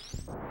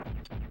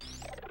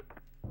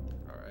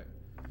 Alright.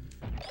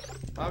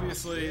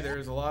 Obviously,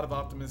 there's a lot of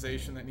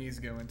optimization that needs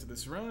to go into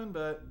this run,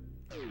 but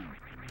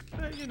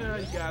you know,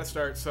 you gotta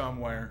start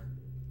somewhere.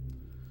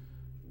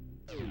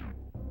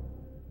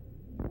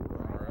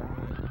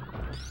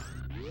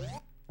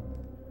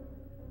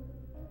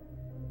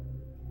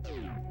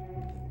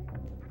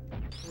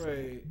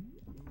 Right.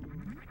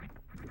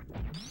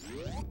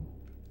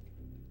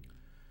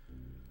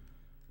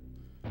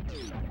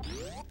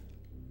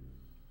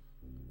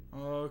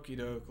 Okie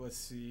doke, let's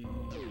see.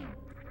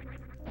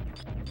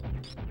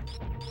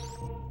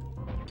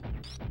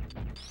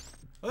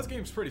 Well, this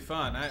game's pretty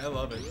fun. I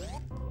love it.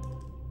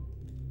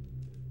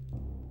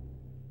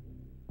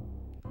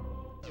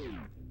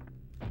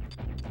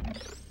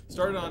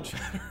 Started on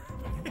Chatter.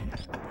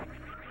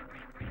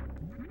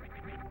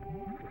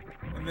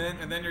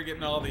 And then you're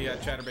getting all the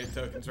Chatterbait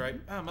tokens, right?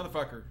 Ah,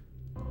 motherfucker.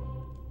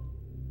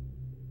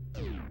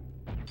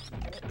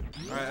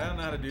 Alright, I don't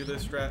know how to do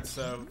this strat,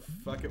 so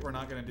fuck it, we're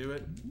not gonna do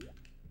it.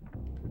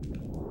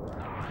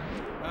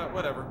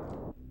 Whatever.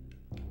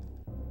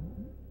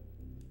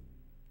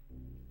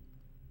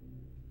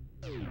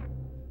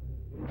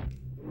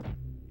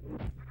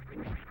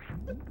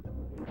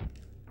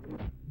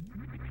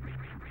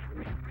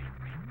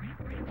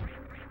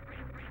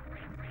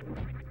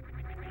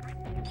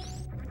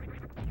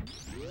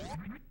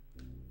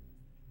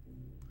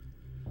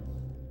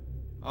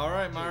 Alright.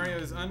 Alright, Mario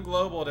is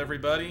unglobal,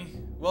 everybody.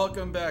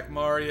 Welcome back,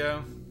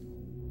 Mario.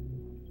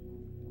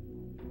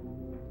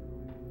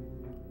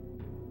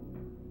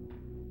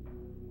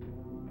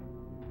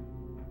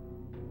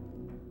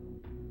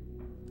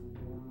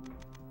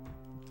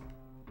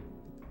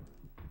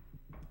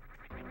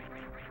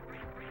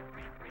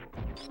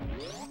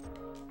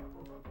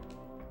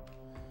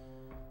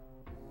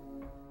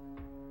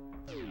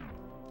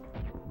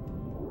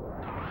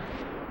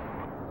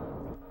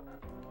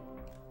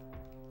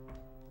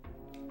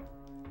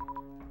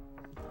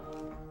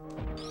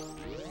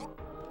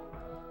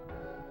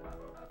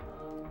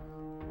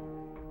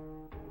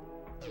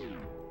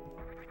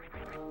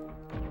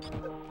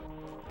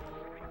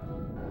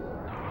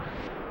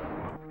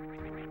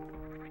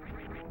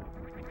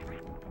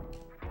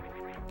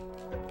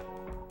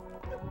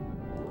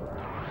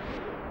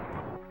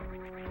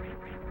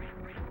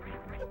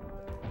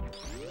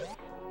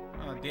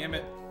 Oh, damn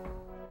it.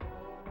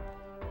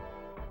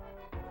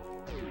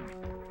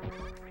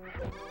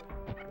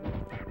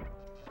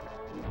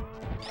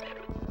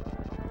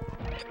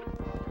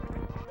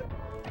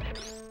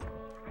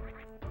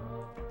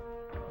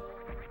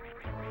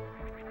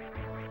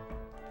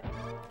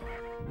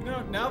 You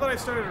know, now that I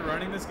started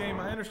running this game,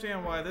 I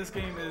understand why this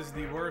game is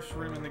the worst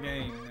room in the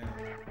game now.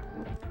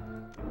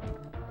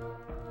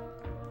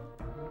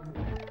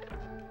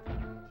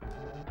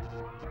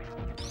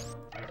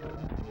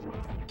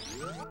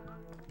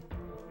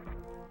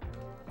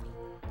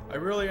 I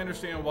really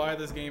understand why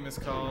this game is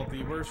called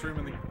the worst room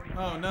in the...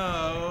 Oh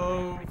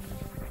no!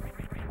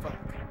 Fuck.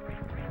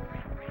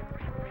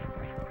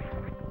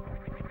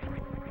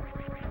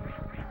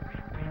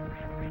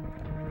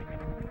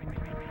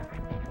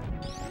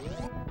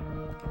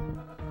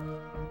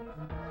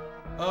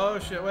 Oh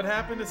shit, what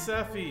happened to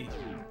Sephi?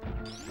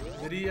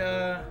 Did he,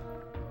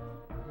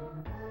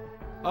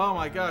 Oh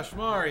my gosh,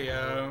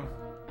 Mario.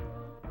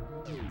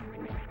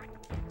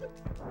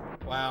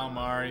 Wow,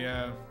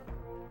 Mario.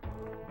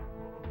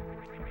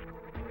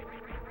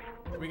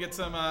 Can we get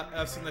some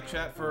F's in the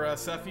chat for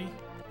Sephi?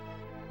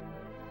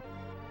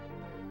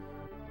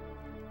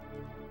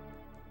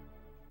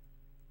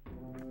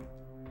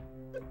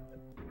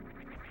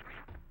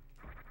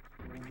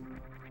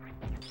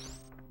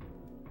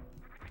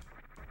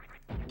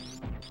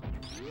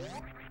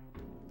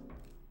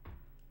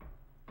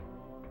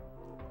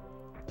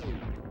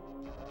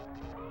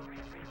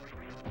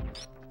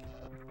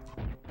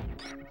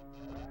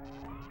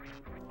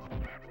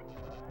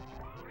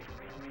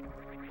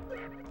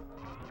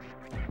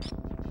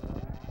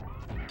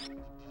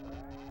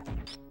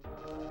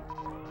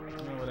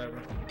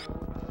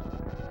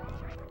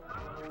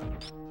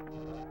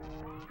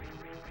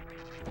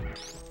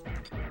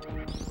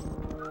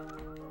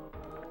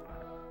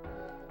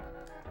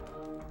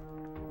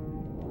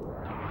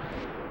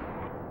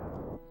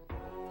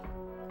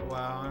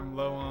 Wow, I'm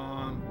low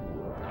on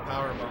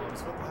power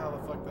bombs. What the hell the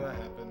fuck did that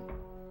happen?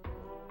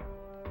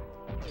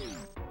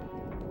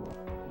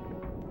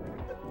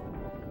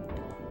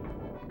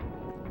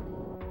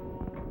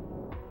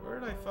 Where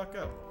did I fuck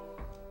up?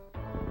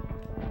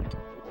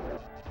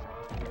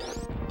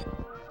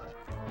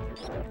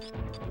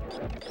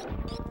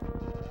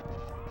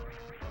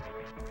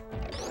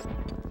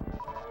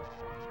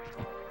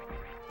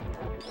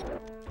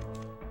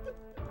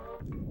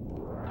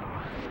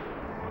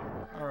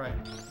 All right.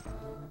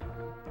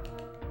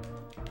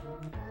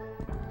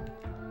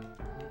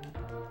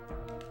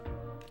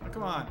 Oh,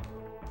 come on.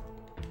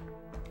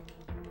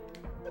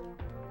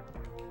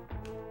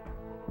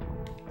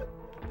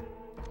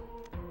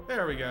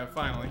 There we go,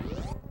 finally.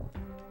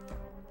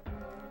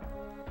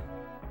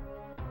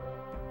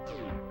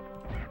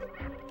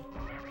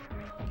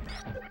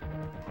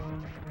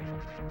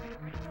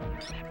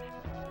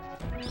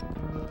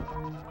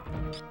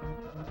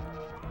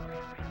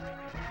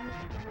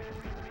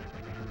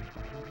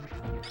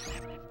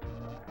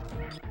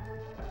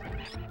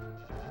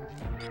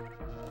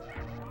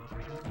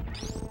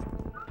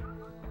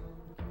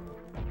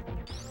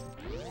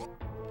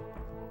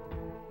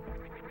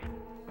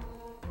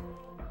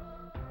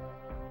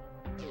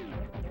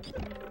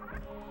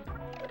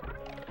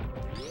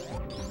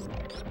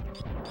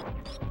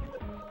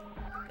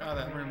 God,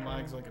 that room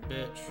lags like a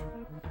bitch.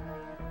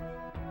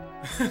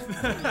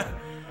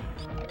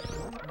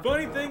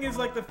 Funny thing is,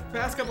 like, the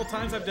past couple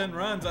times I've done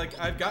runs, like,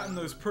 I've gotten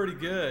those pretty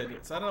good.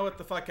 So I don't know what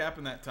the fuck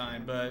happened that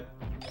time, but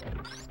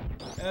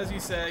as you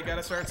say,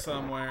 gotta start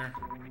somewhere.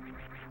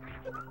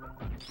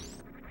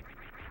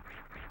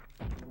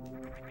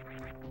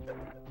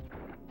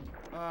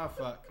 Ah,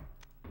 fuck.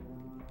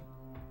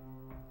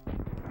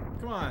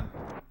 Come on.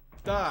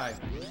 Die.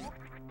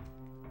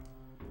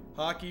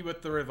 Hockey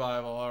with the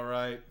revival,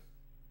 alright.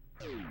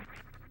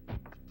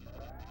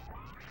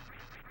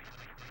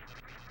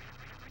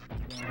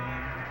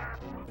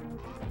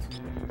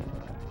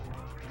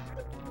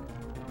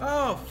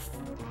 Oh!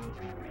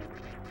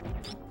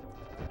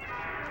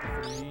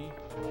 3,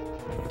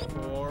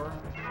 4,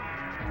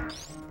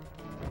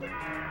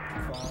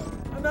 5.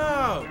 Oh,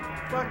 no!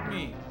 Fuck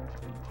me.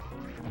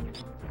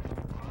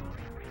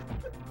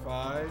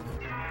 5,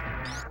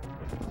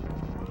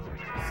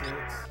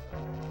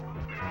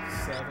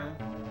 7.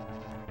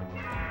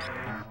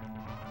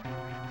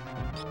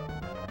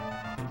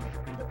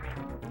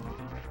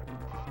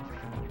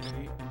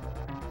 8.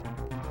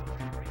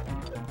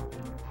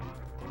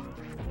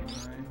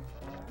 9.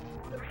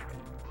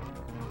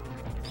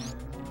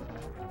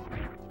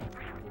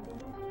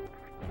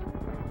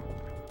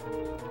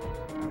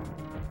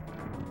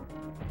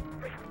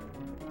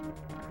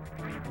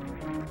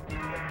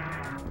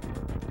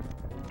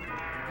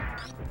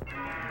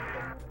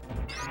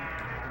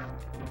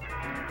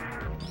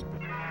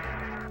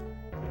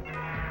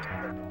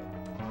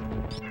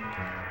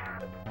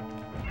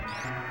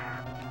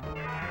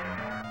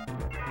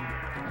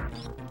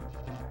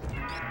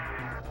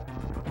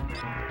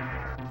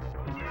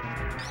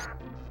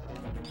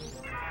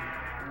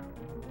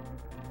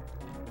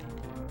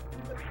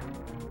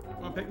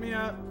 Come on, pick me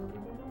up.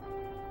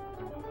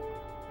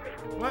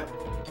 What?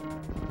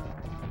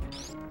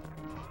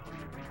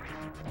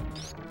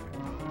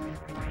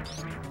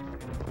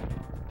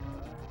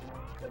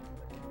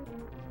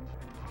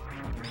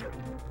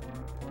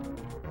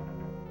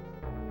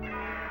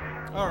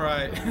 All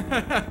right.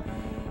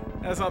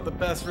 That's not the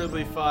best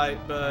Ridley fight,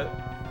 but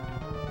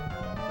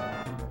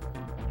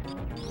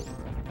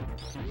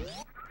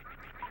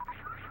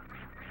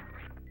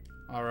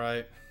all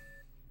right.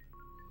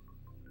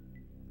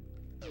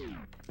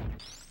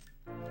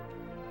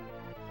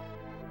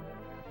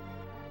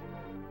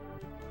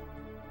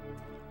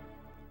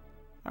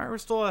 All right, we're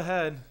still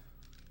ahead.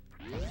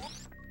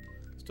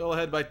 Still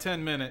ahead by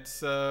 10 minutes,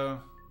 so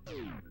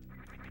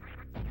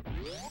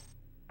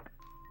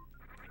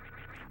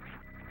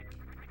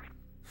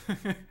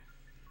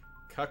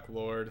Cuck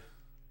Lord.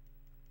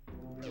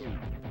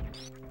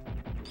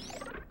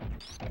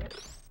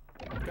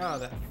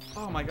 God, that.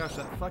 Oh my gosh,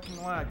 that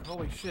fucking lag.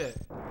 Holy shit.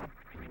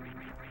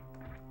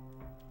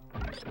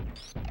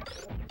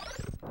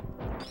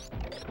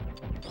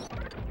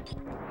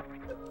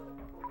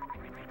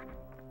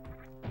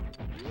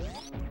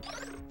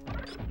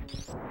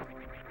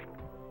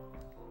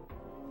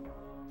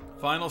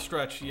 Final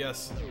stretch,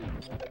 yes.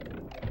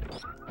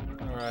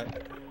 Alright.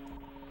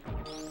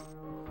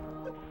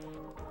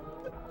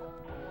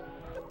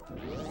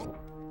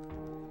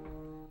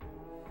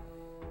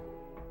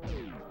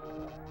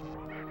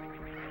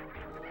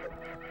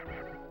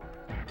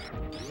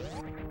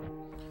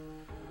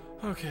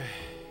 Okay.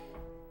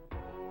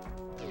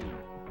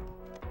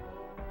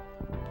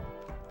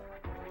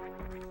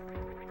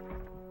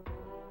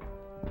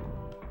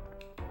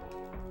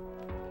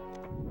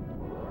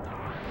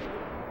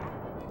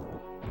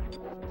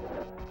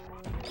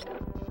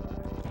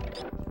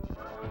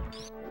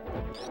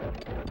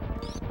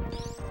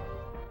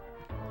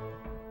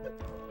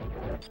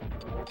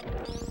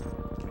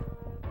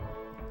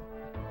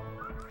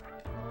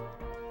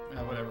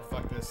 Ah, whatever,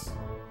 fuck this.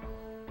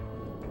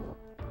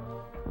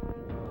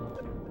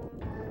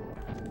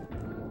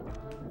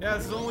 Yeah,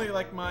 this is only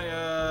like my,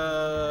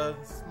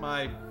 this is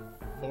my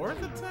 4th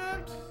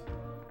attempt?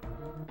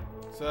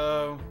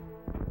 So,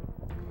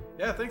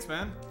 yeah, thanks,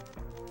 man.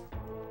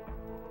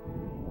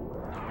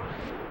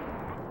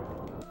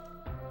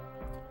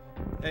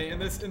 Hey, in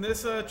this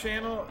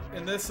channel,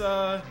 in this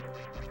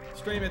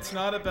stream, it's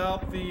not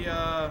about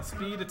the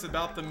speed, it's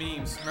about the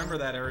memes. Remember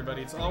that,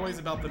 everybody. It's always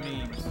about the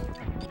memes.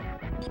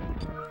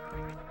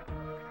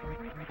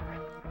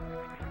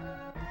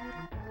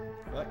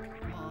 Fuck,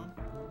 come on.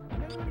 I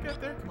know you want to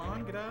get there. Come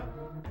on, get up.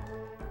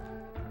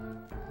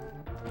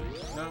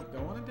 No,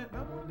 don't want to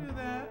do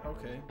that.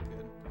 Okay,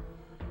 good.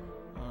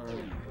 All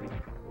right.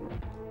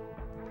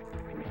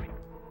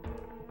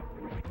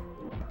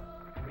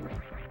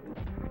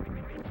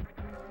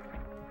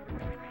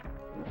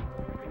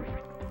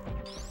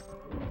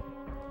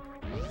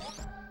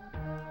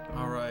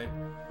 Alright.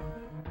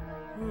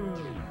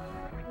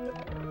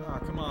 Ah,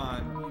 come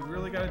on. You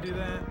really gotta do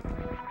that?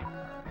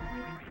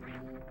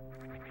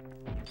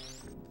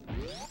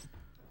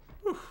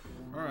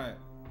 Alright.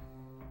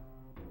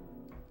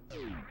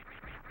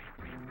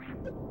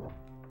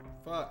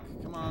 Fuck,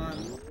 come on.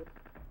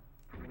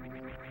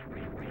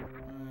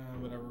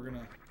 Whatever, we're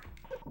gonna...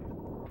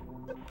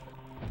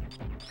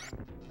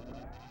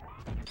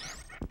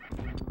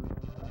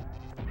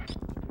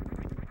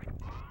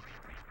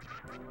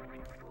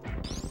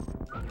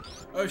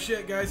 Oh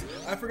shit, guys.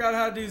 I forgot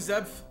how to do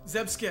Zeb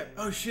skip.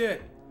 Oh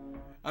shit.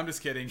 I'm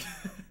just kidding.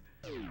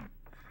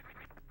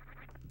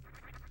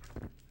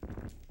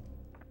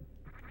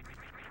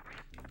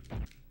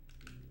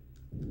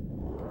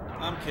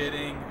 I'm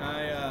kidding.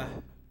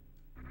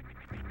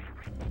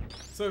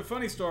 So,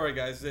 funny story,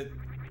 guys. That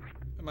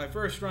my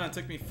first run, it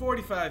took me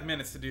 45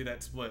 minutes to do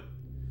that split,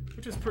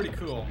 which is pretty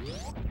cool.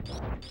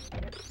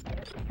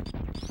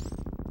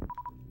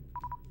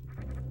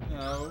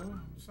 No,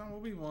 it's not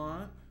what we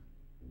want.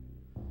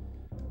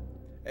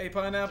 Hey,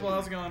 Pineapple,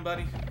 how's it going,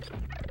 buddy?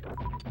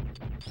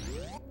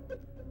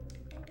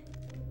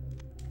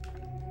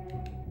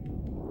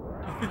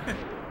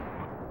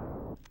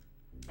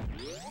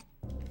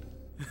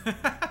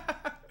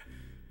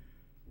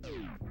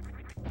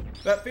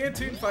 That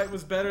Phantoon fight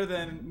was better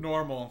than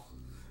normal.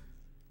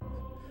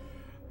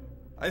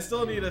 I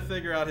still need to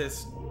figure out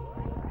his...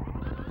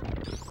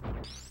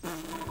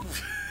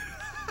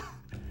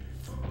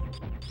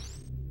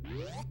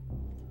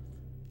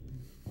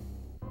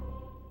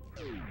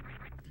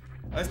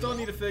 I still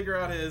need to figure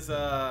out his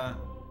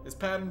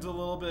patterns a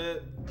little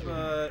bit,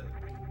 but...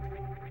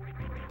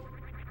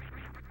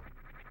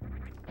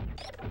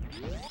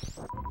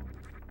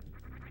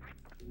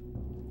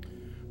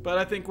 But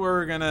I think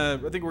we're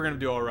gonna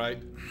do all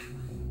right.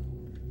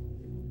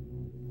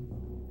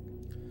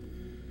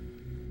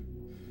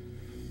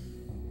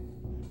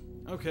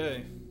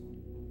 Okay.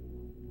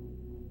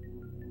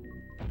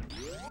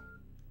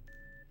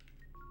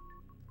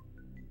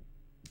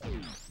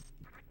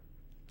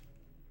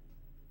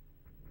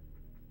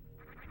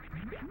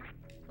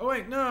 Oh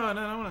wait, no, I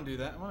don't want to do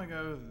that. I want to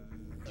go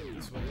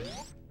this way.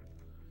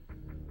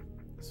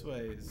 This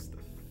way is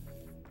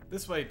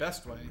this way,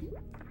 best way.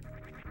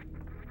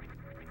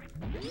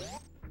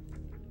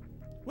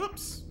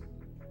 Whoops.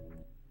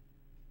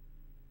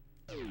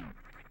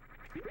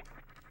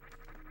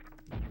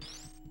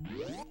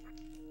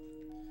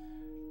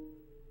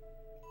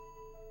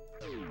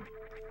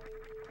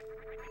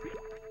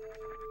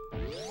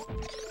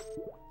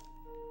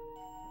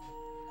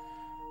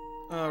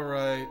 All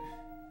right.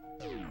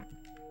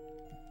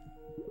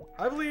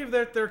 I believe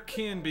that there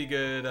can be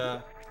good,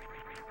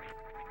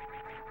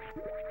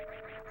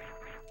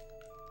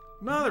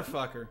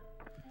 motherfucker.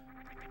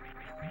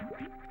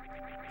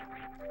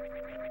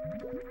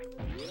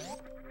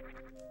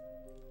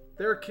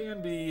 There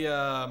can be,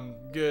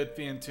 good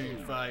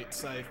Phantoon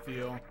fights, I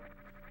feel.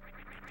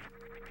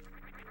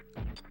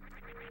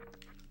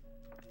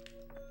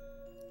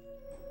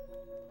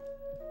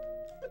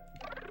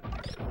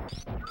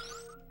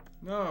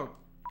 No.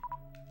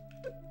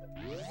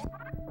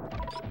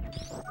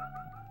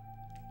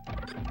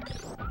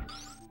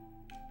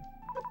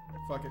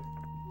 Fuck it.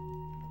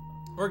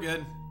 We're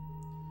good.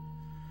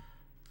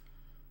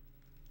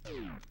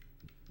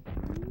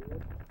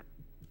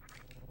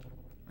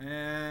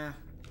 Eh.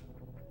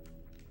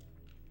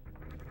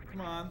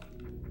 Come on.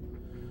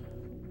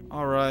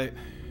 All right.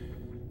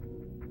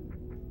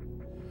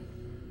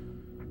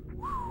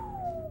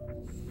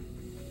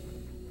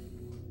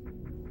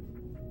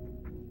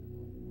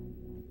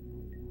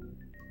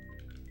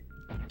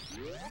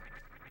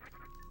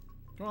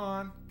 Come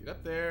on, get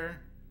up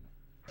there.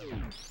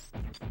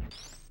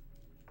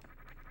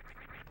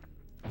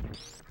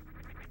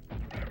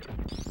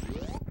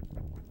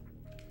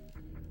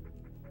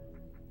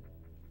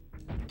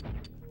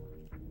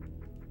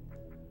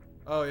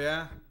 Oh,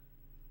 yeah?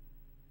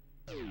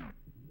 Yeah,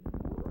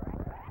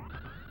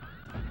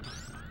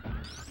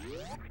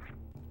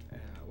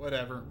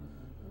 whatever.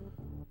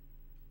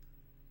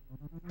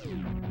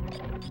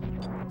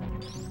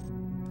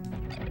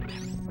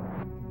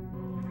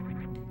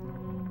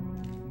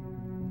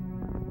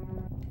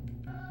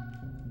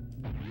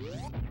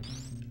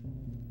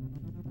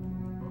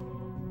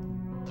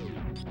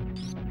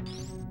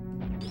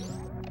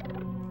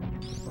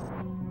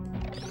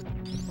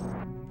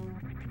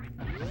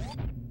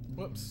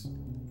 Whoops.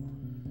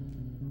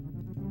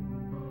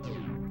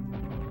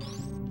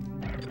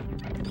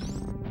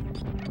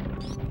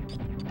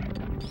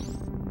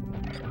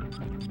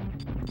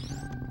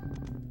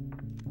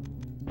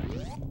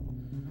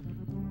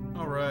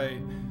 All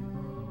right.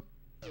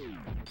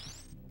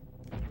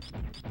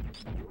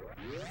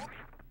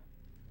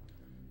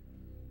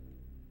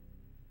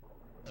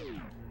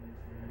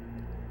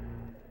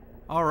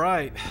 All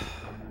right.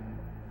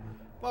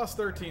 Lost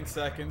 13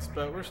 seconds,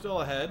 but we're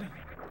still ahead.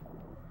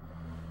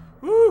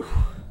 Woo!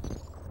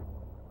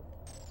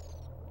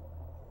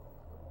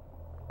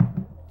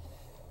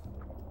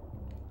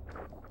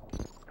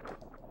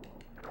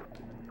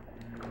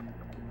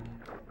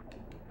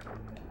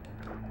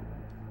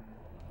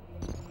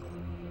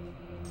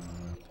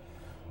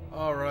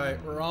 All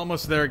right, we're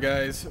almost there,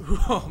 guys.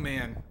 Oh,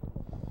 man.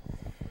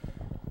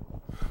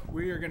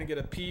 We are going to get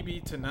a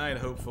PB tonight,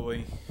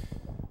 hopefully.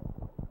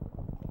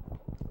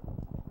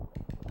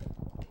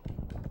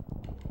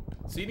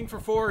 Seating for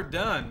 4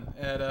 done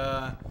at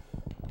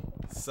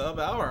sub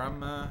hour.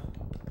 I'm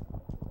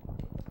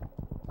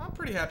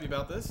pretty happy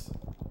about this.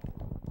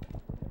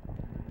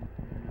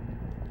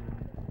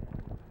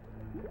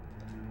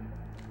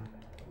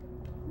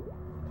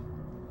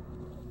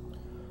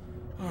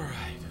 All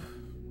right.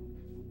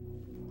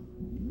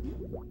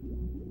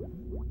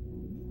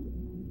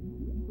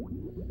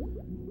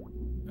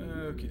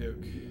 Okie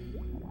doke.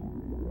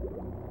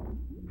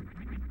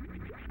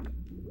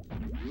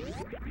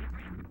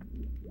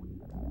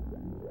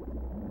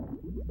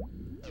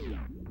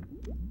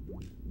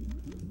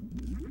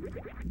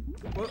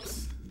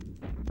 Whoops.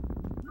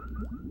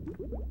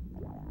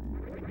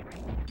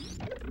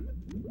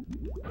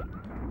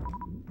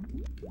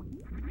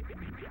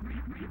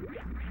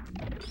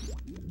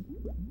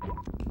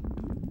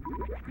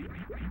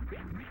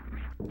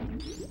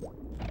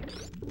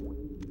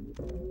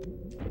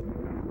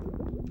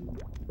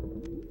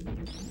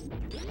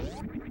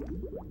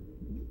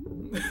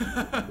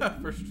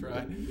 First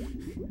try.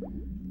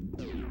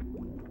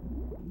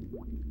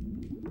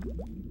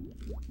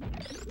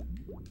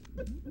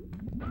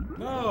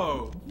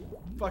 No!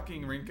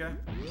 Fucking Rinka.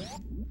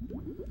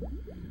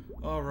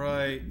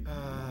 Alright.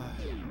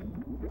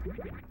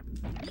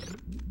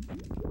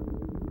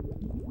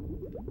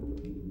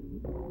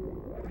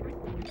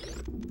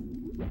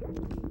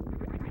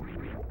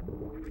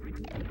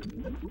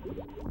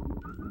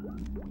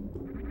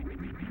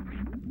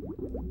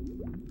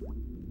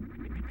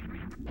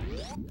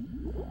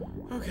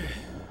 Okay.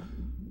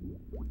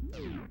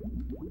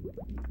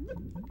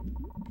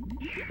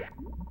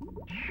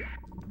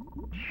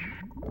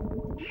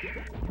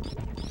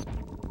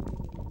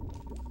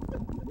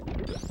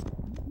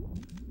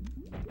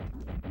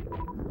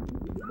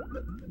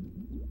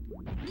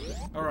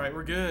 Alright,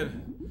 we're good.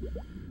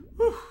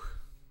 Whew.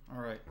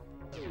 Alright.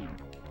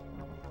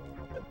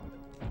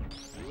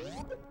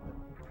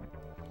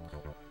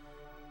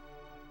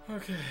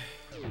 Okay.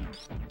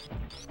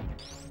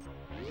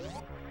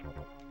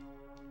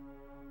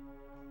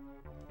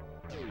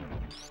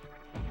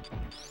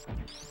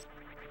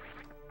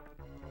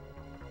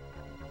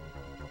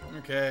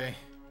 Okay.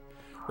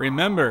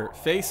 Remember,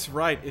 face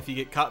right if you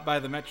get caught by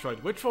the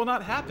Metroid, which will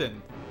not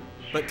happen,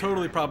 but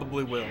totally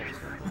probably will.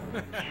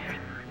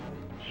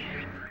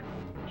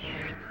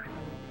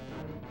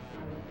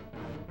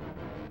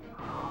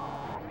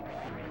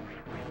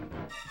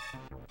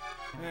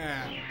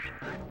 Yeah. Yeah,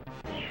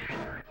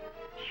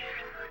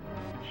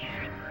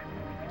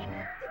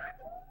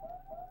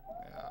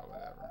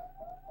 whatever.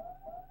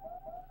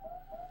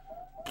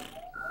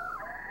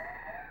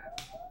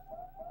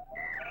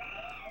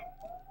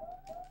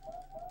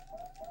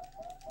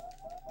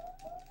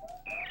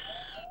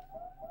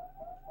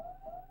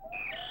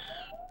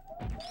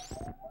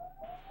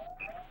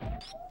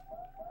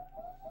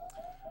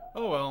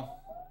 Oh well.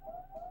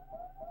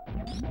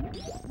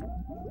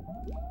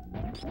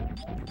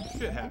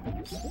 Shit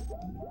happens.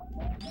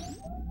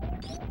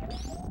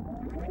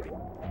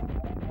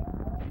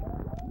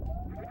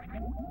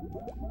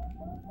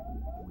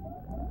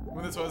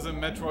 When this was in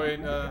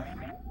Metroid,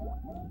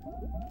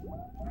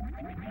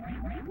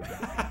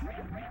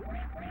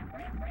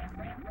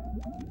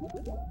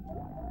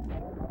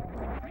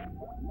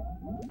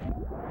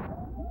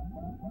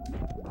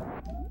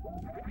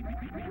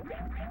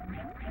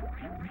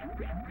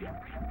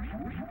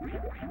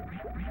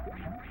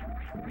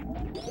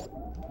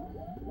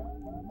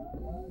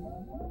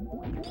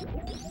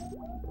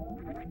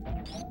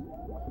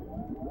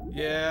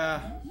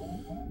 yeah.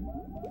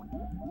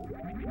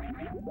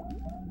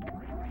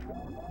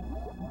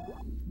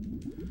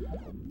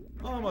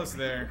 Almost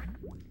there.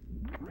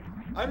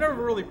 I've never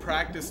really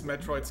practiced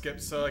Metroid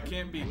skips, so I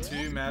can't be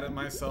too mad at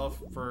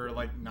myself for,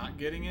 like, not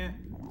getting it.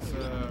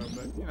 So,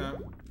 but, you know.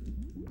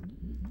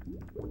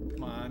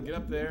 Come on, get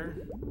up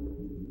there.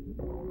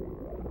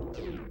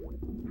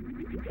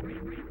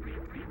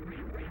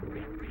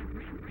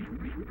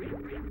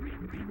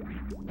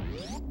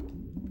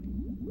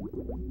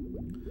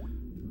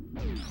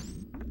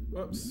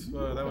 Whoops,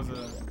 that was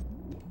a...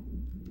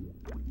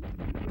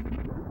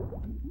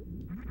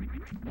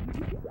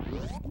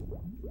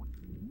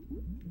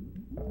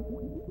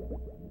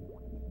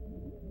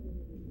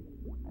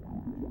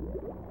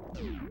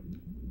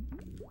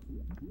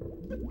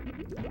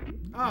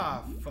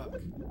 Ah, fuck.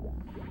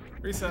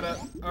 Reset up.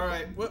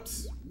 Alright,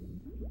 whoops.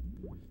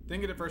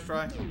 Didn't get it first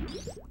try.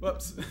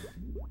 Whoops.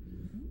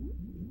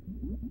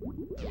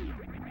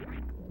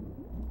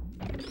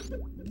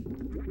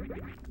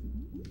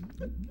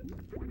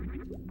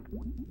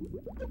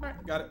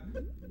 Alright, got it.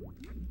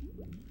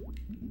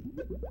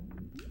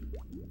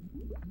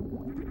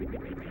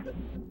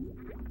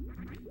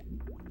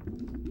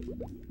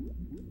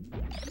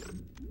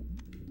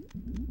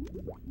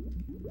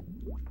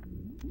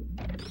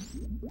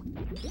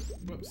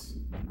 Whoops.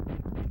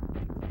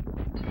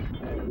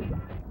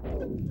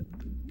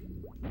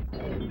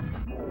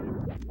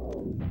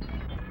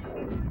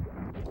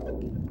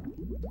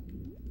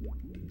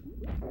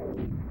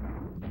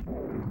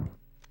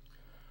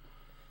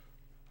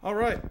 All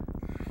right.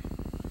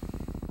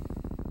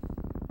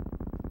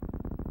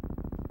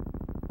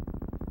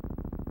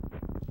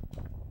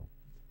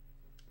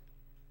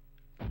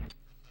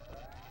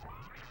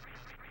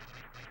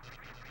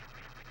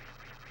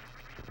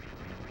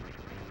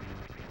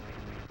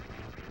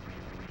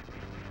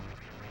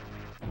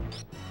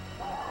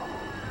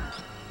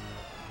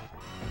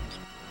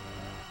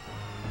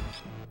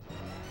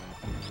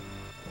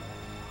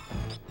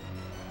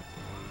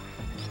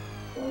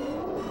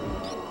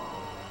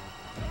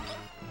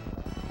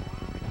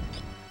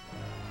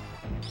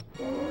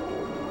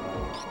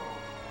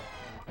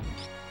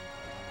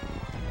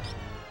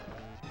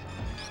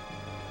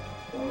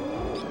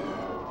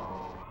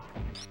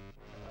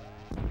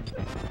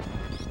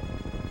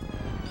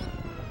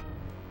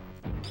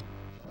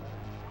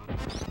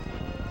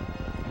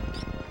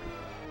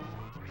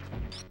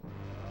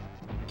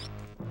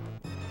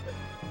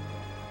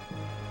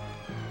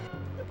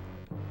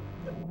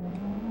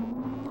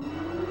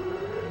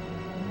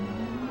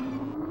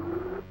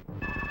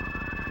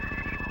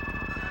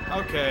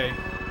 Okay.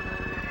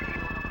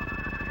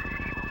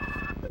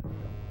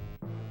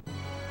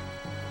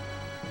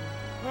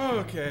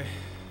 Okay.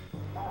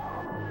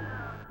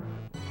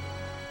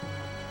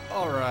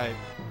 All right.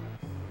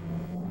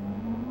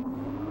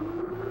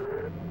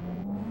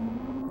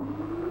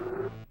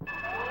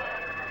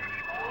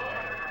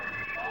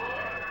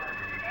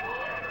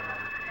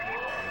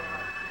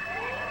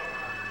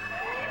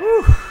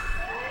 Whew.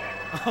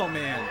 Oh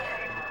man.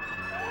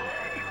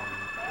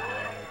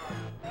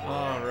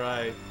 All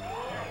right.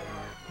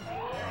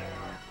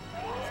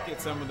 Let's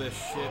get some of this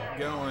shit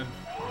going.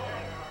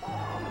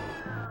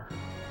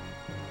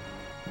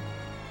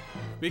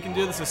 We can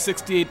do this with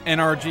 68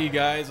 NRG,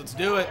 guys. Let's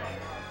do it.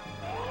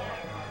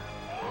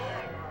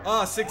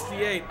 Oh,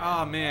 68.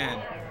 Oh,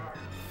 man.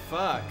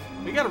 Fuck.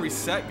 We gotta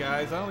reset,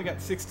 guys. I only got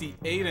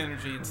 68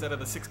 energy instead of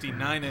the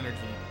 69 energy.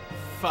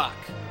 Fuck.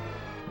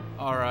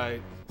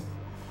 Alright.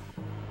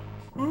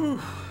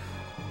 Whew.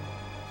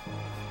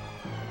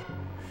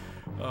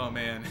 Oh,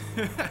 man.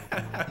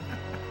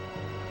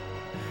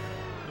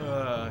 You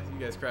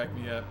guys crack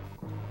me up.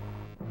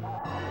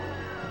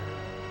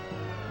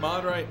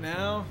 Mod right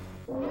now?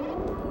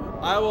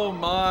 I will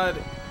mod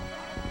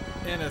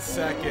in a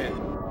second.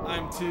 I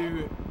am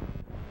too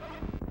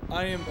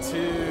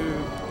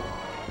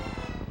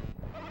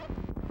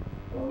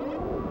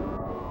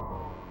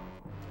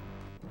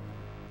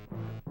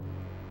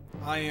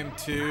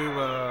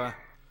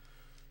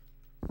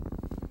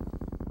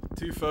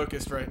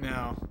focused right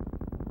now.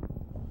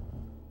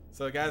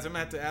 So guys, I'm gonna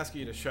have to ask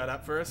you to shut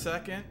up for a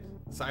second.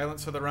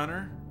 Silence for the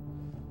runner.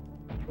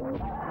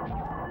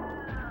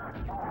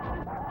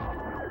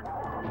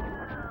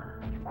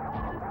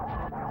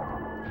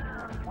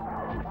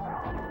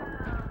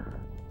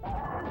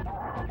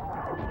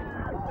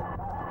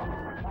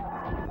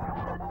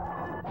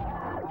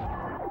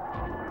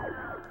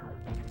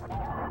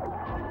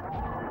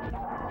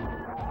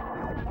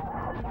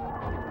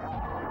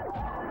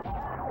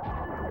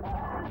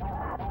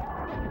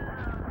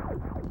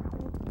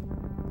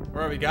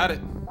 Alright, we got it.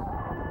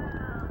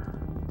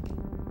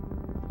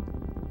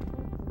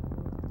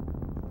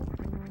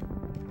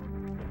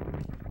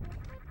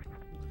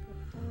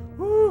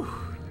 Woo.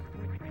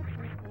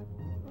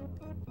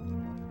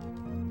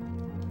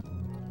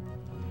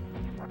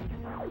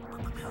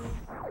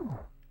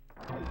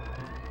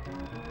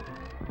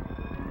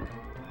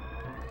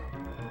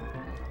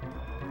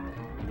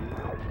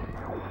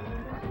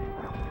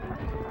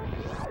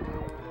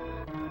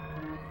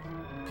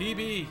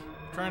 PB.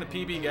 Trying to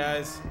PB,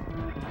 guys.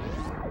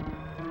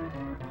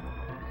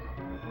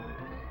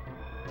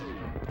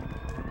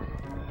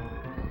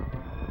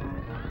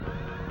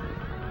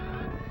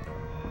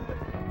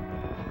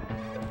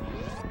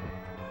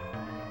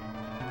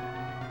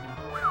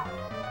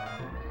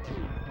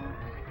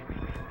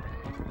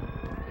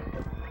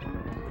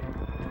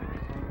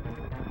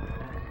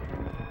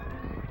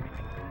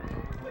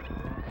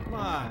 Come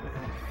on.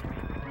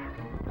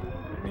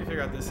 Let me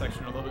figure out this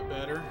section a little bit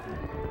better.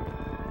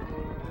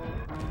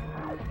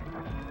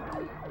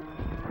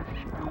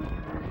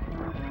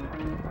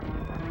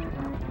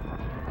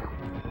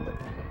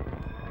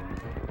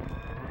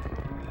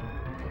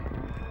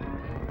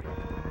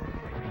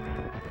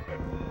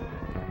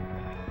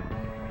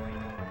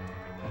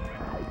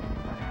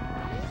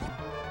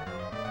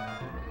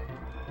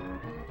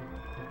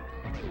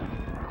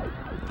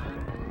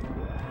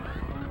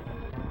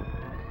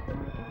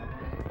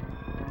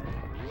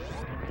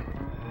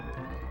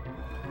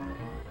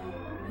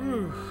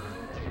 Whew.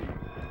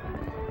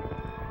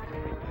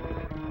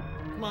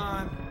 Come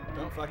on,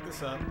 don't fuck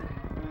this up.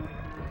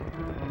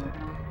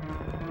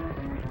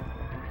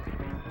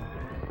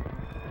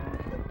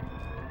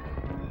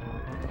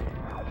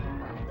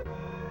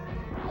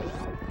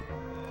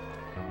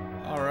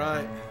 All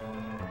right.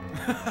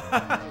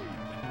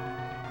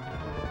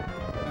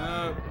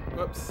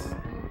 Whoops.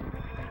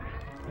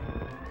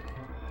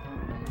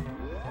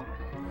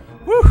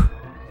 Woo!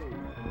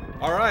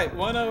 All right,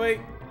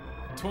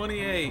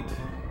 108.28.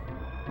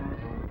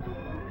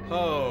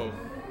 Oh.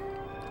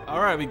 All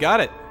right, we got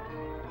it.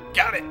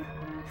 Got it.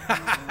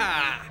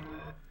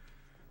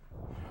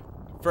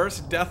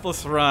 First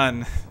deathless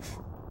run.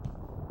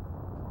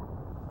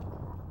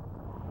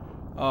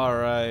 All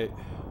right.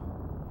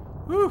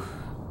 Whew.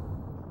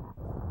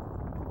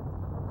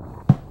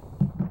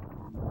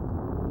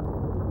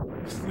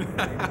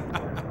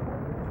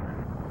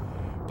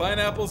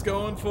 Pineapple's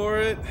going for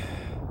it.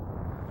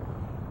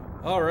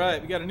 All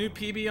right, we got a new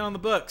PB on the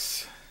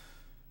books.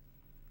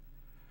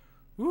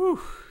 Woo.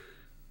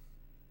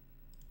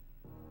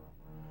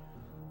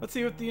 Let's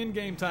see what the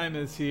in-game time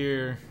is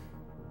here.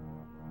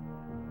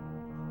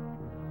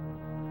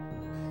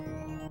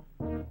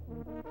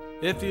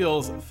 It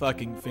feels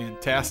fucking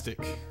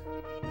fantastic.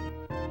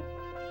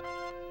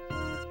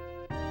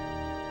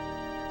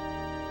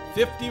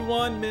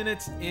 51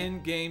 minutes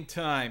in-game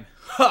time.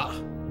 Ha!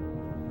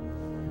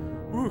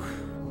 Whew.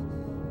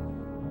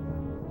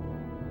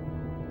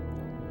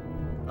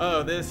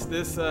 Oh, this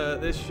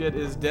shit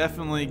is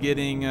definitely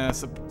getting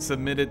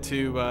submitted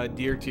to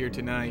Deer Tier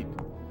tonight.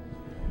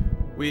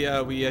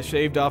 We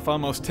shaved off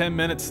almost 10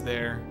 minutes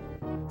there,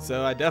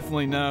 so I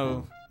definitely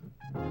know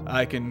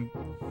I can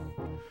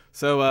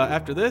So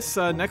after this,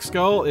 next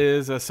goal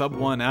is a sub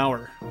 1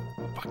 hour.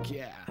 Fuck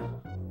yeah.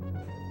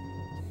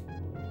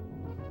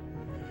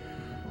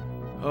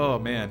 Oh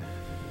man.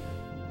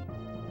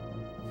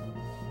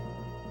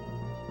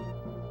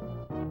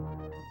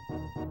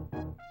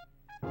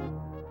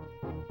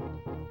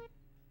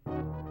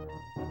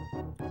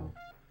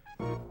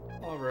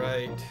 All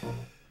right.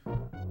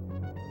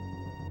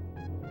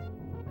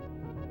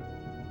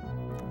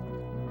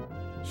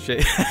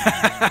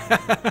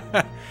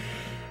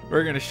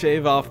 We're gonna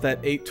shave off that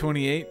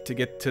 828 to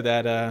get to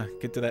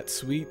that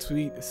sweet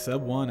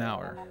sub 1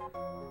 hour.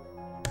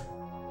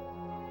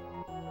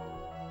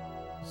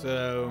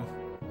 So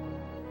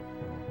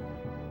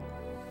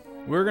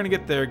we're gonna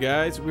get there,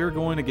 guys. We're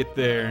going to get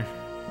there.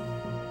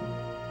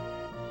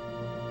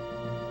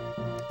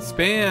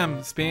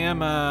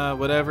 Spam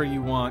whatever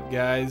you want,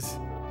 guys.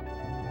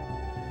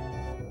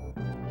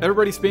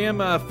 Everybody spam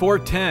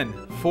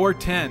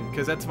 410,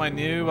 because that's my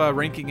new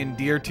ranking in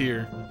deer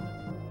tier.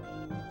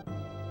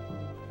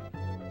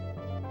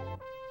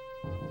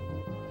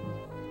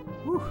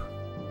 Whew.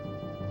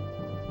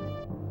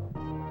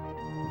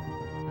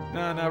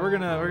 No, we're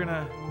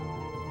gonna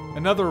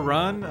another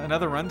run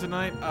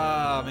tonight.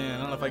 Ah, man, I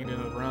don't know if I can do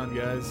another run,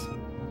 guys.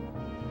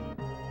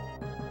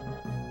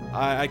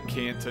 I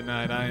can't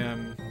tonight.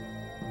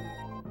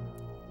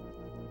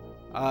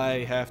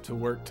 I have to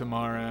work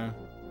tomorrow.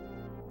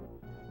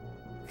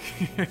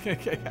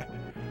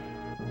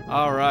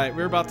 All right,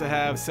 we're about to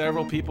have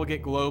several people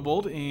get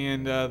globaled,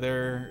 and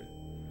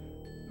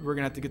we're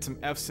gonna have to get some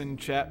Fs in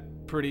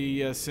chat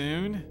pretty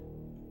soon.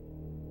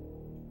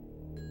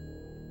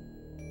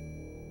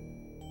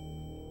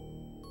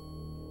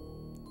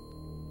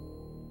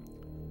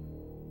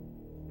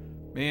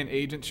 Man,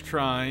 agent's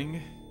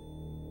trying.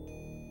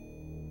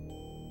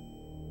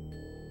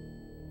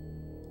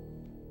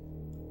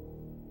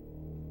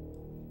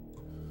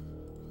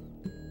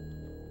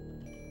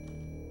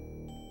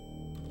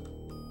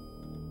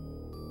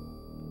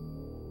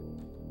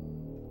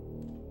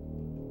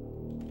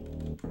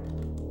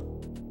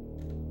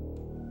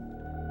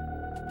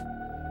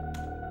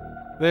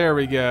 There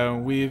we go.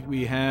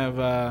 We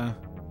have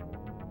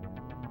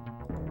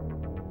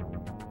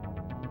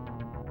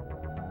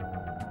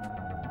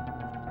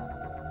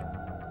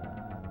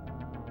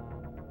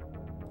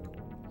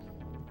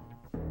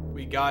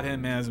we got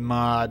him as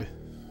mod.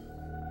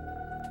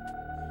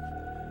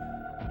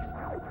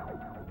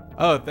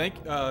 Oh,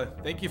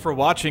 thank you for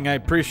watching. I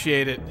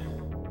appreciate it.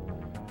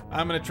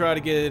 I'm gonna try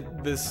to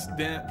get this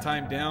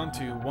time down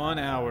to 1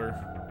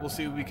 hour. We'll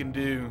see what we can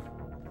do.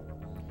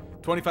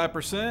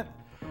 25%.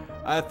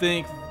 I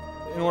think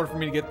in order for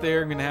me to get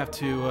there, I'm gonna have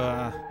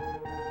to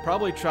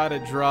probably try to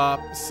drop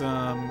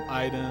some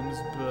items,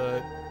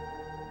 but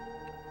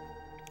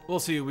we'll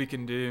see what we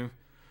can do.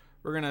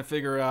 We're gonna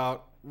figure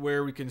out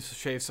where we can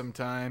shave some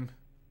time.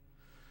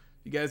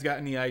 You guys got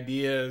any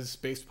ideas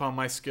based upon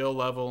my skill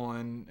level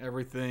and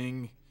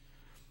everything?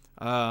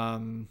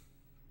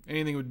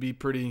 Anything would be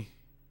pretty.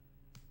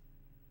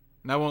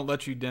 And I won't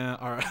let you down.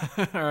 All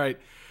right, all right.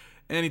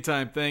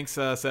 Anytime. Thanks,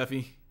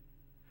 Seffi.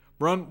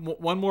 Run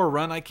one more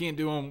run. I can't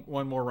do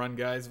one more run,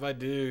 guys. If I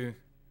do,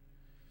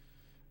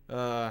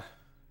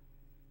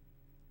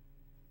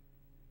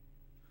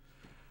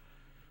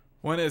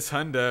 when is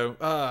Hundo?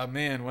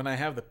 Man, when I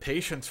have the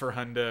patience for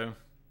Hundo.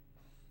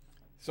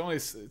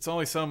 It's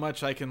only so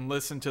much I can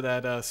listen to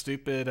that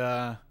stupid.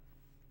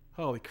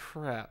 Holy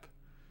crap!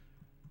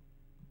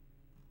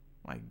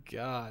 My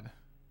God,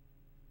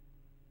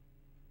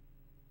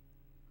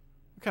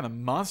 what kind of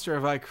monster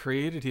have I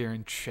created here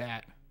in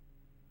chat?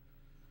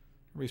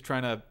 Everybody's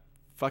trying to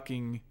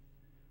fucking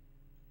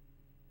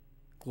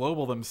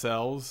global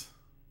themselves.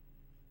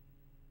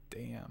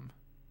 Damn.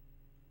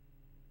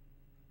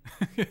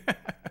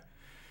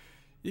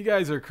 You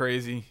guys are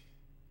crazy.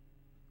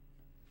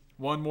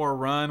 One more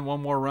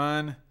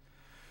run.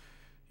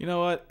 You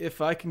know what? If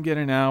I can get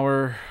an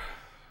hour...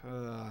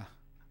 I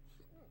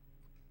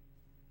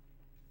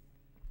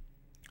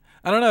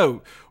don't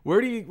know.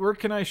 Where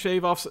can I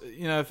shave off...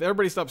 You know, if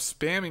everybody stops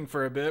spamming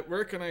for a bit,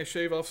 where can I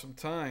shave off some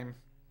time?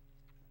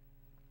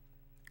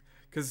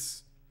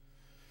 Because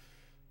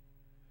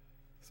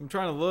I'm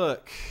trying to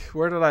look.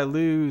 Where did I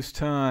lose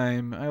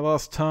time? I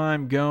lost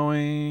time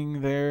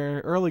going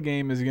there. Early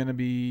game is going to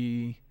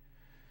be...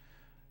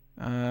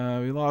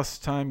 we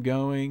lost time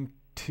going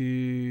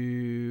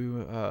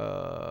to...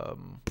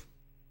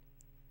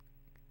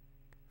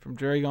 from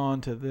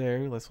Dragon to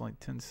there. That's only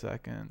 10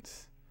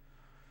 seconds.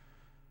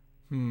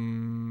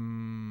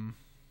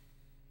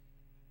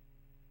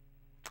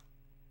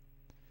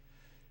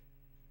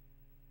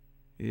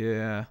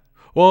 Yeah.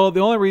 Well, the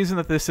only reason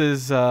that this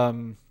is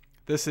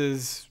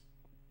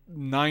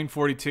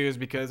 9:42 is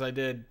because I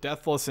did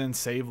deathless and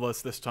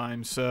saveless this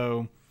time,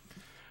 so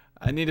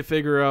I need to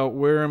figure out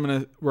where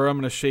I'm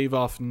gonna shave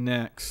off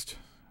next.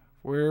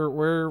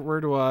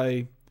 Where do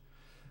I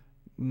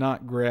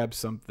not grab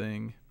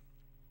something?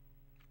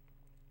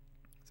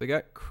 So I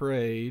got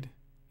Kraid.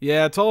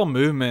 Yeah, it's all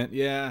movement.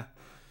 Yeah,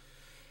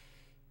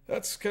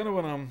 that's kind of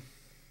what I'm.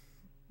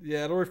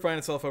 Yeah, it'll refine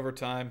itself over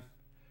time.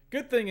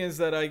 Good thing is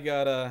that I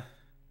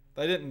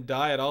didn't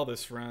die at all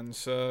this run,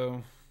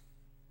 so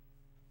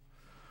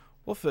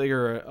I'll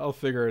figure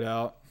it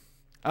out.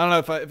 I don't know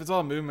if it's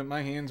all movement.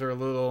 My hands are a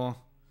little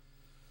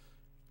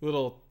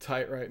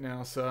tight right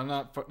now, so I'm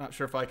not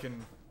sure if I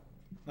can.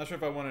 Not sure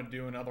if I want to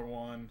do another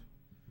one.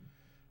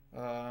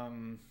 That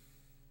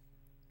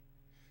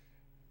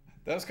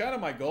was kind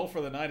of my goal for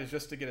the night, is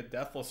just to get a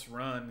deathless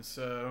run.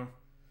 So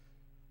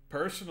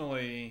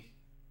personally,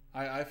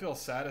 I feel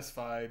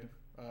satisfied.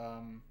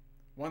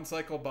 One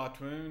cycle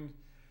Batoon,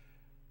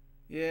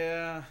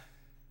 yeah.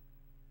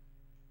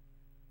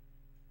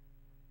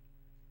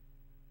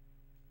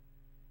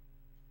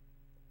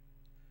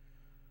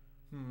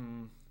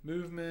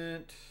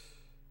 Movement.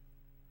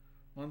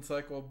 One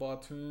cycle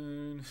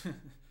Batoon.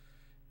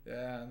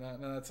 Yeah,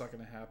 no, that's not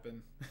gonna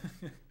happen.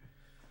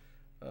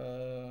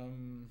 I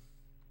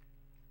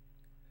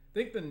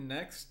think the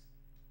next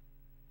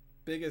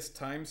biggest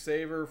time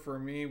saver for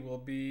me will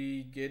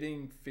be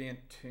getting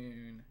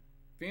Phantoon.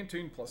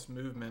 Phantoon plus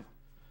movement.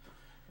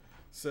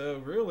 So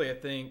really, I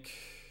think,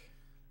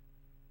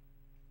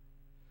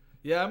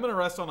 yeah, I'm gonna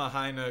rest on a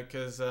high note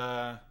because,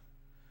 yeah,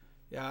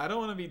 I don't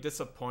want to be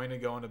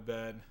disappointed going to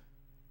bed.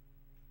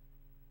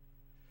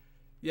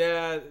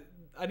 Yeah,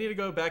 I need to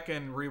go back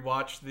and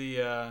rewatch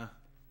the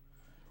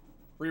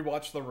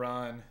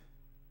run.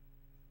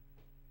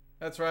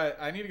 That's right.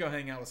 I need to go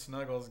hang out with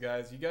Snuggles,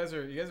 guys. You guys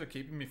are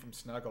keeping me from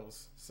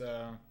Snuggles.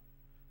 So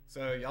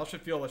y'all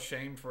should feel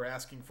ashamed for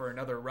asking for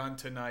another run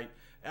tonight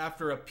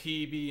after a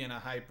PB and a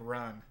hype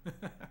run.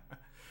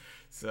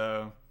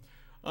 So,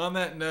 on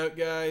that note,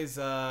 guys,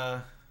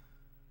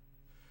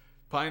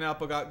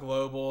 Pineapple got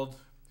globaled.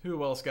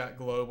 Who else got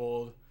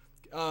globaled?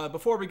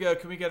 Before we go,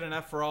 can we get an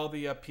F for all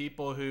the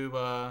people who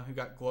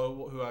got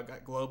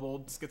globaled?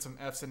 Let's get some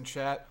Fs in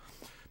chat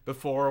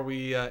before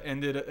we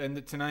end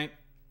it tonight.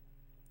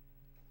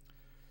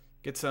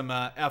 Get some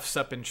Fs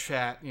up in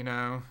chat, you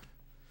know.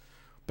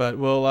 But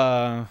we'll,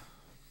 but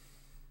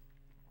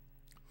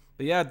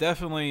yeah,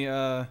 definitely.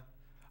 I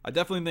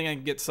definitely think I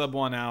can get sub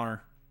 1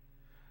 hour.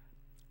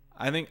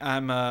 I think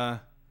I'm.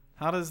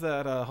 How does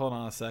that? Hold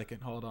on a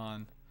second. Hold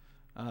on.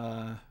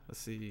 Let's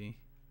see.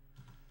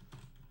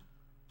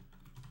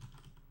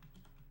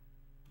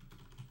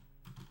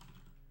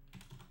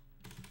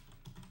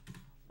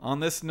 On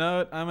this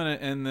note, I'm gonna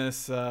end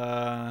this.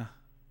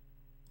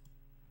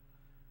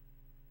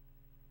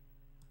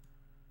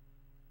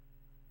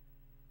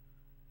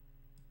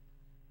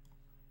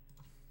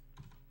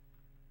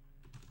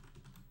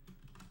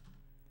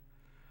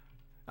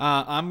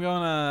 I'm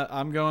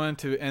going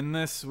to end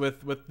this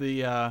with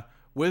the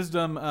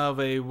wisdom of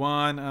a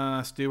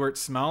one Stuart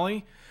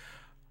Smalley.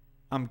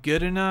 I'm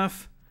good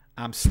enough.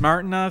 I'm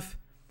smart enough,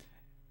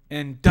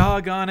 and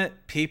doggone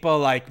it, people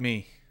like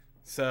me.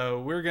 So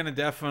we're gonna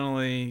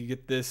definitely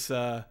get this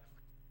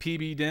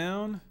PB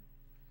down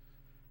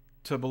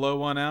to below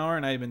 1 hour,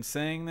 and I've been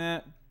saying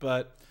that.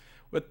 But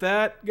with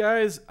that,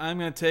 guys, I'm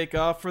gonna take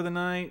off for the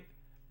night,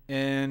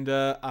 and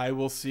I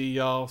will see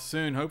y'all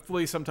soon.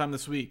 Hopefully, sometime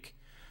this week.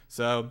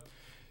 So,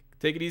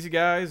 take it easy,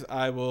 guys.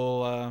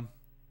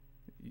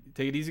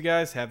 Take it easy,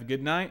 guys. Have a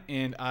good night,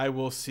 and I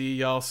will see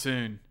y'all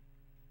soon.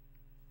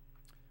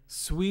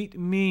 Sweet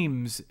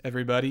memes,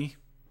 everybody.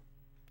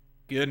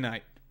 Good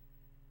night.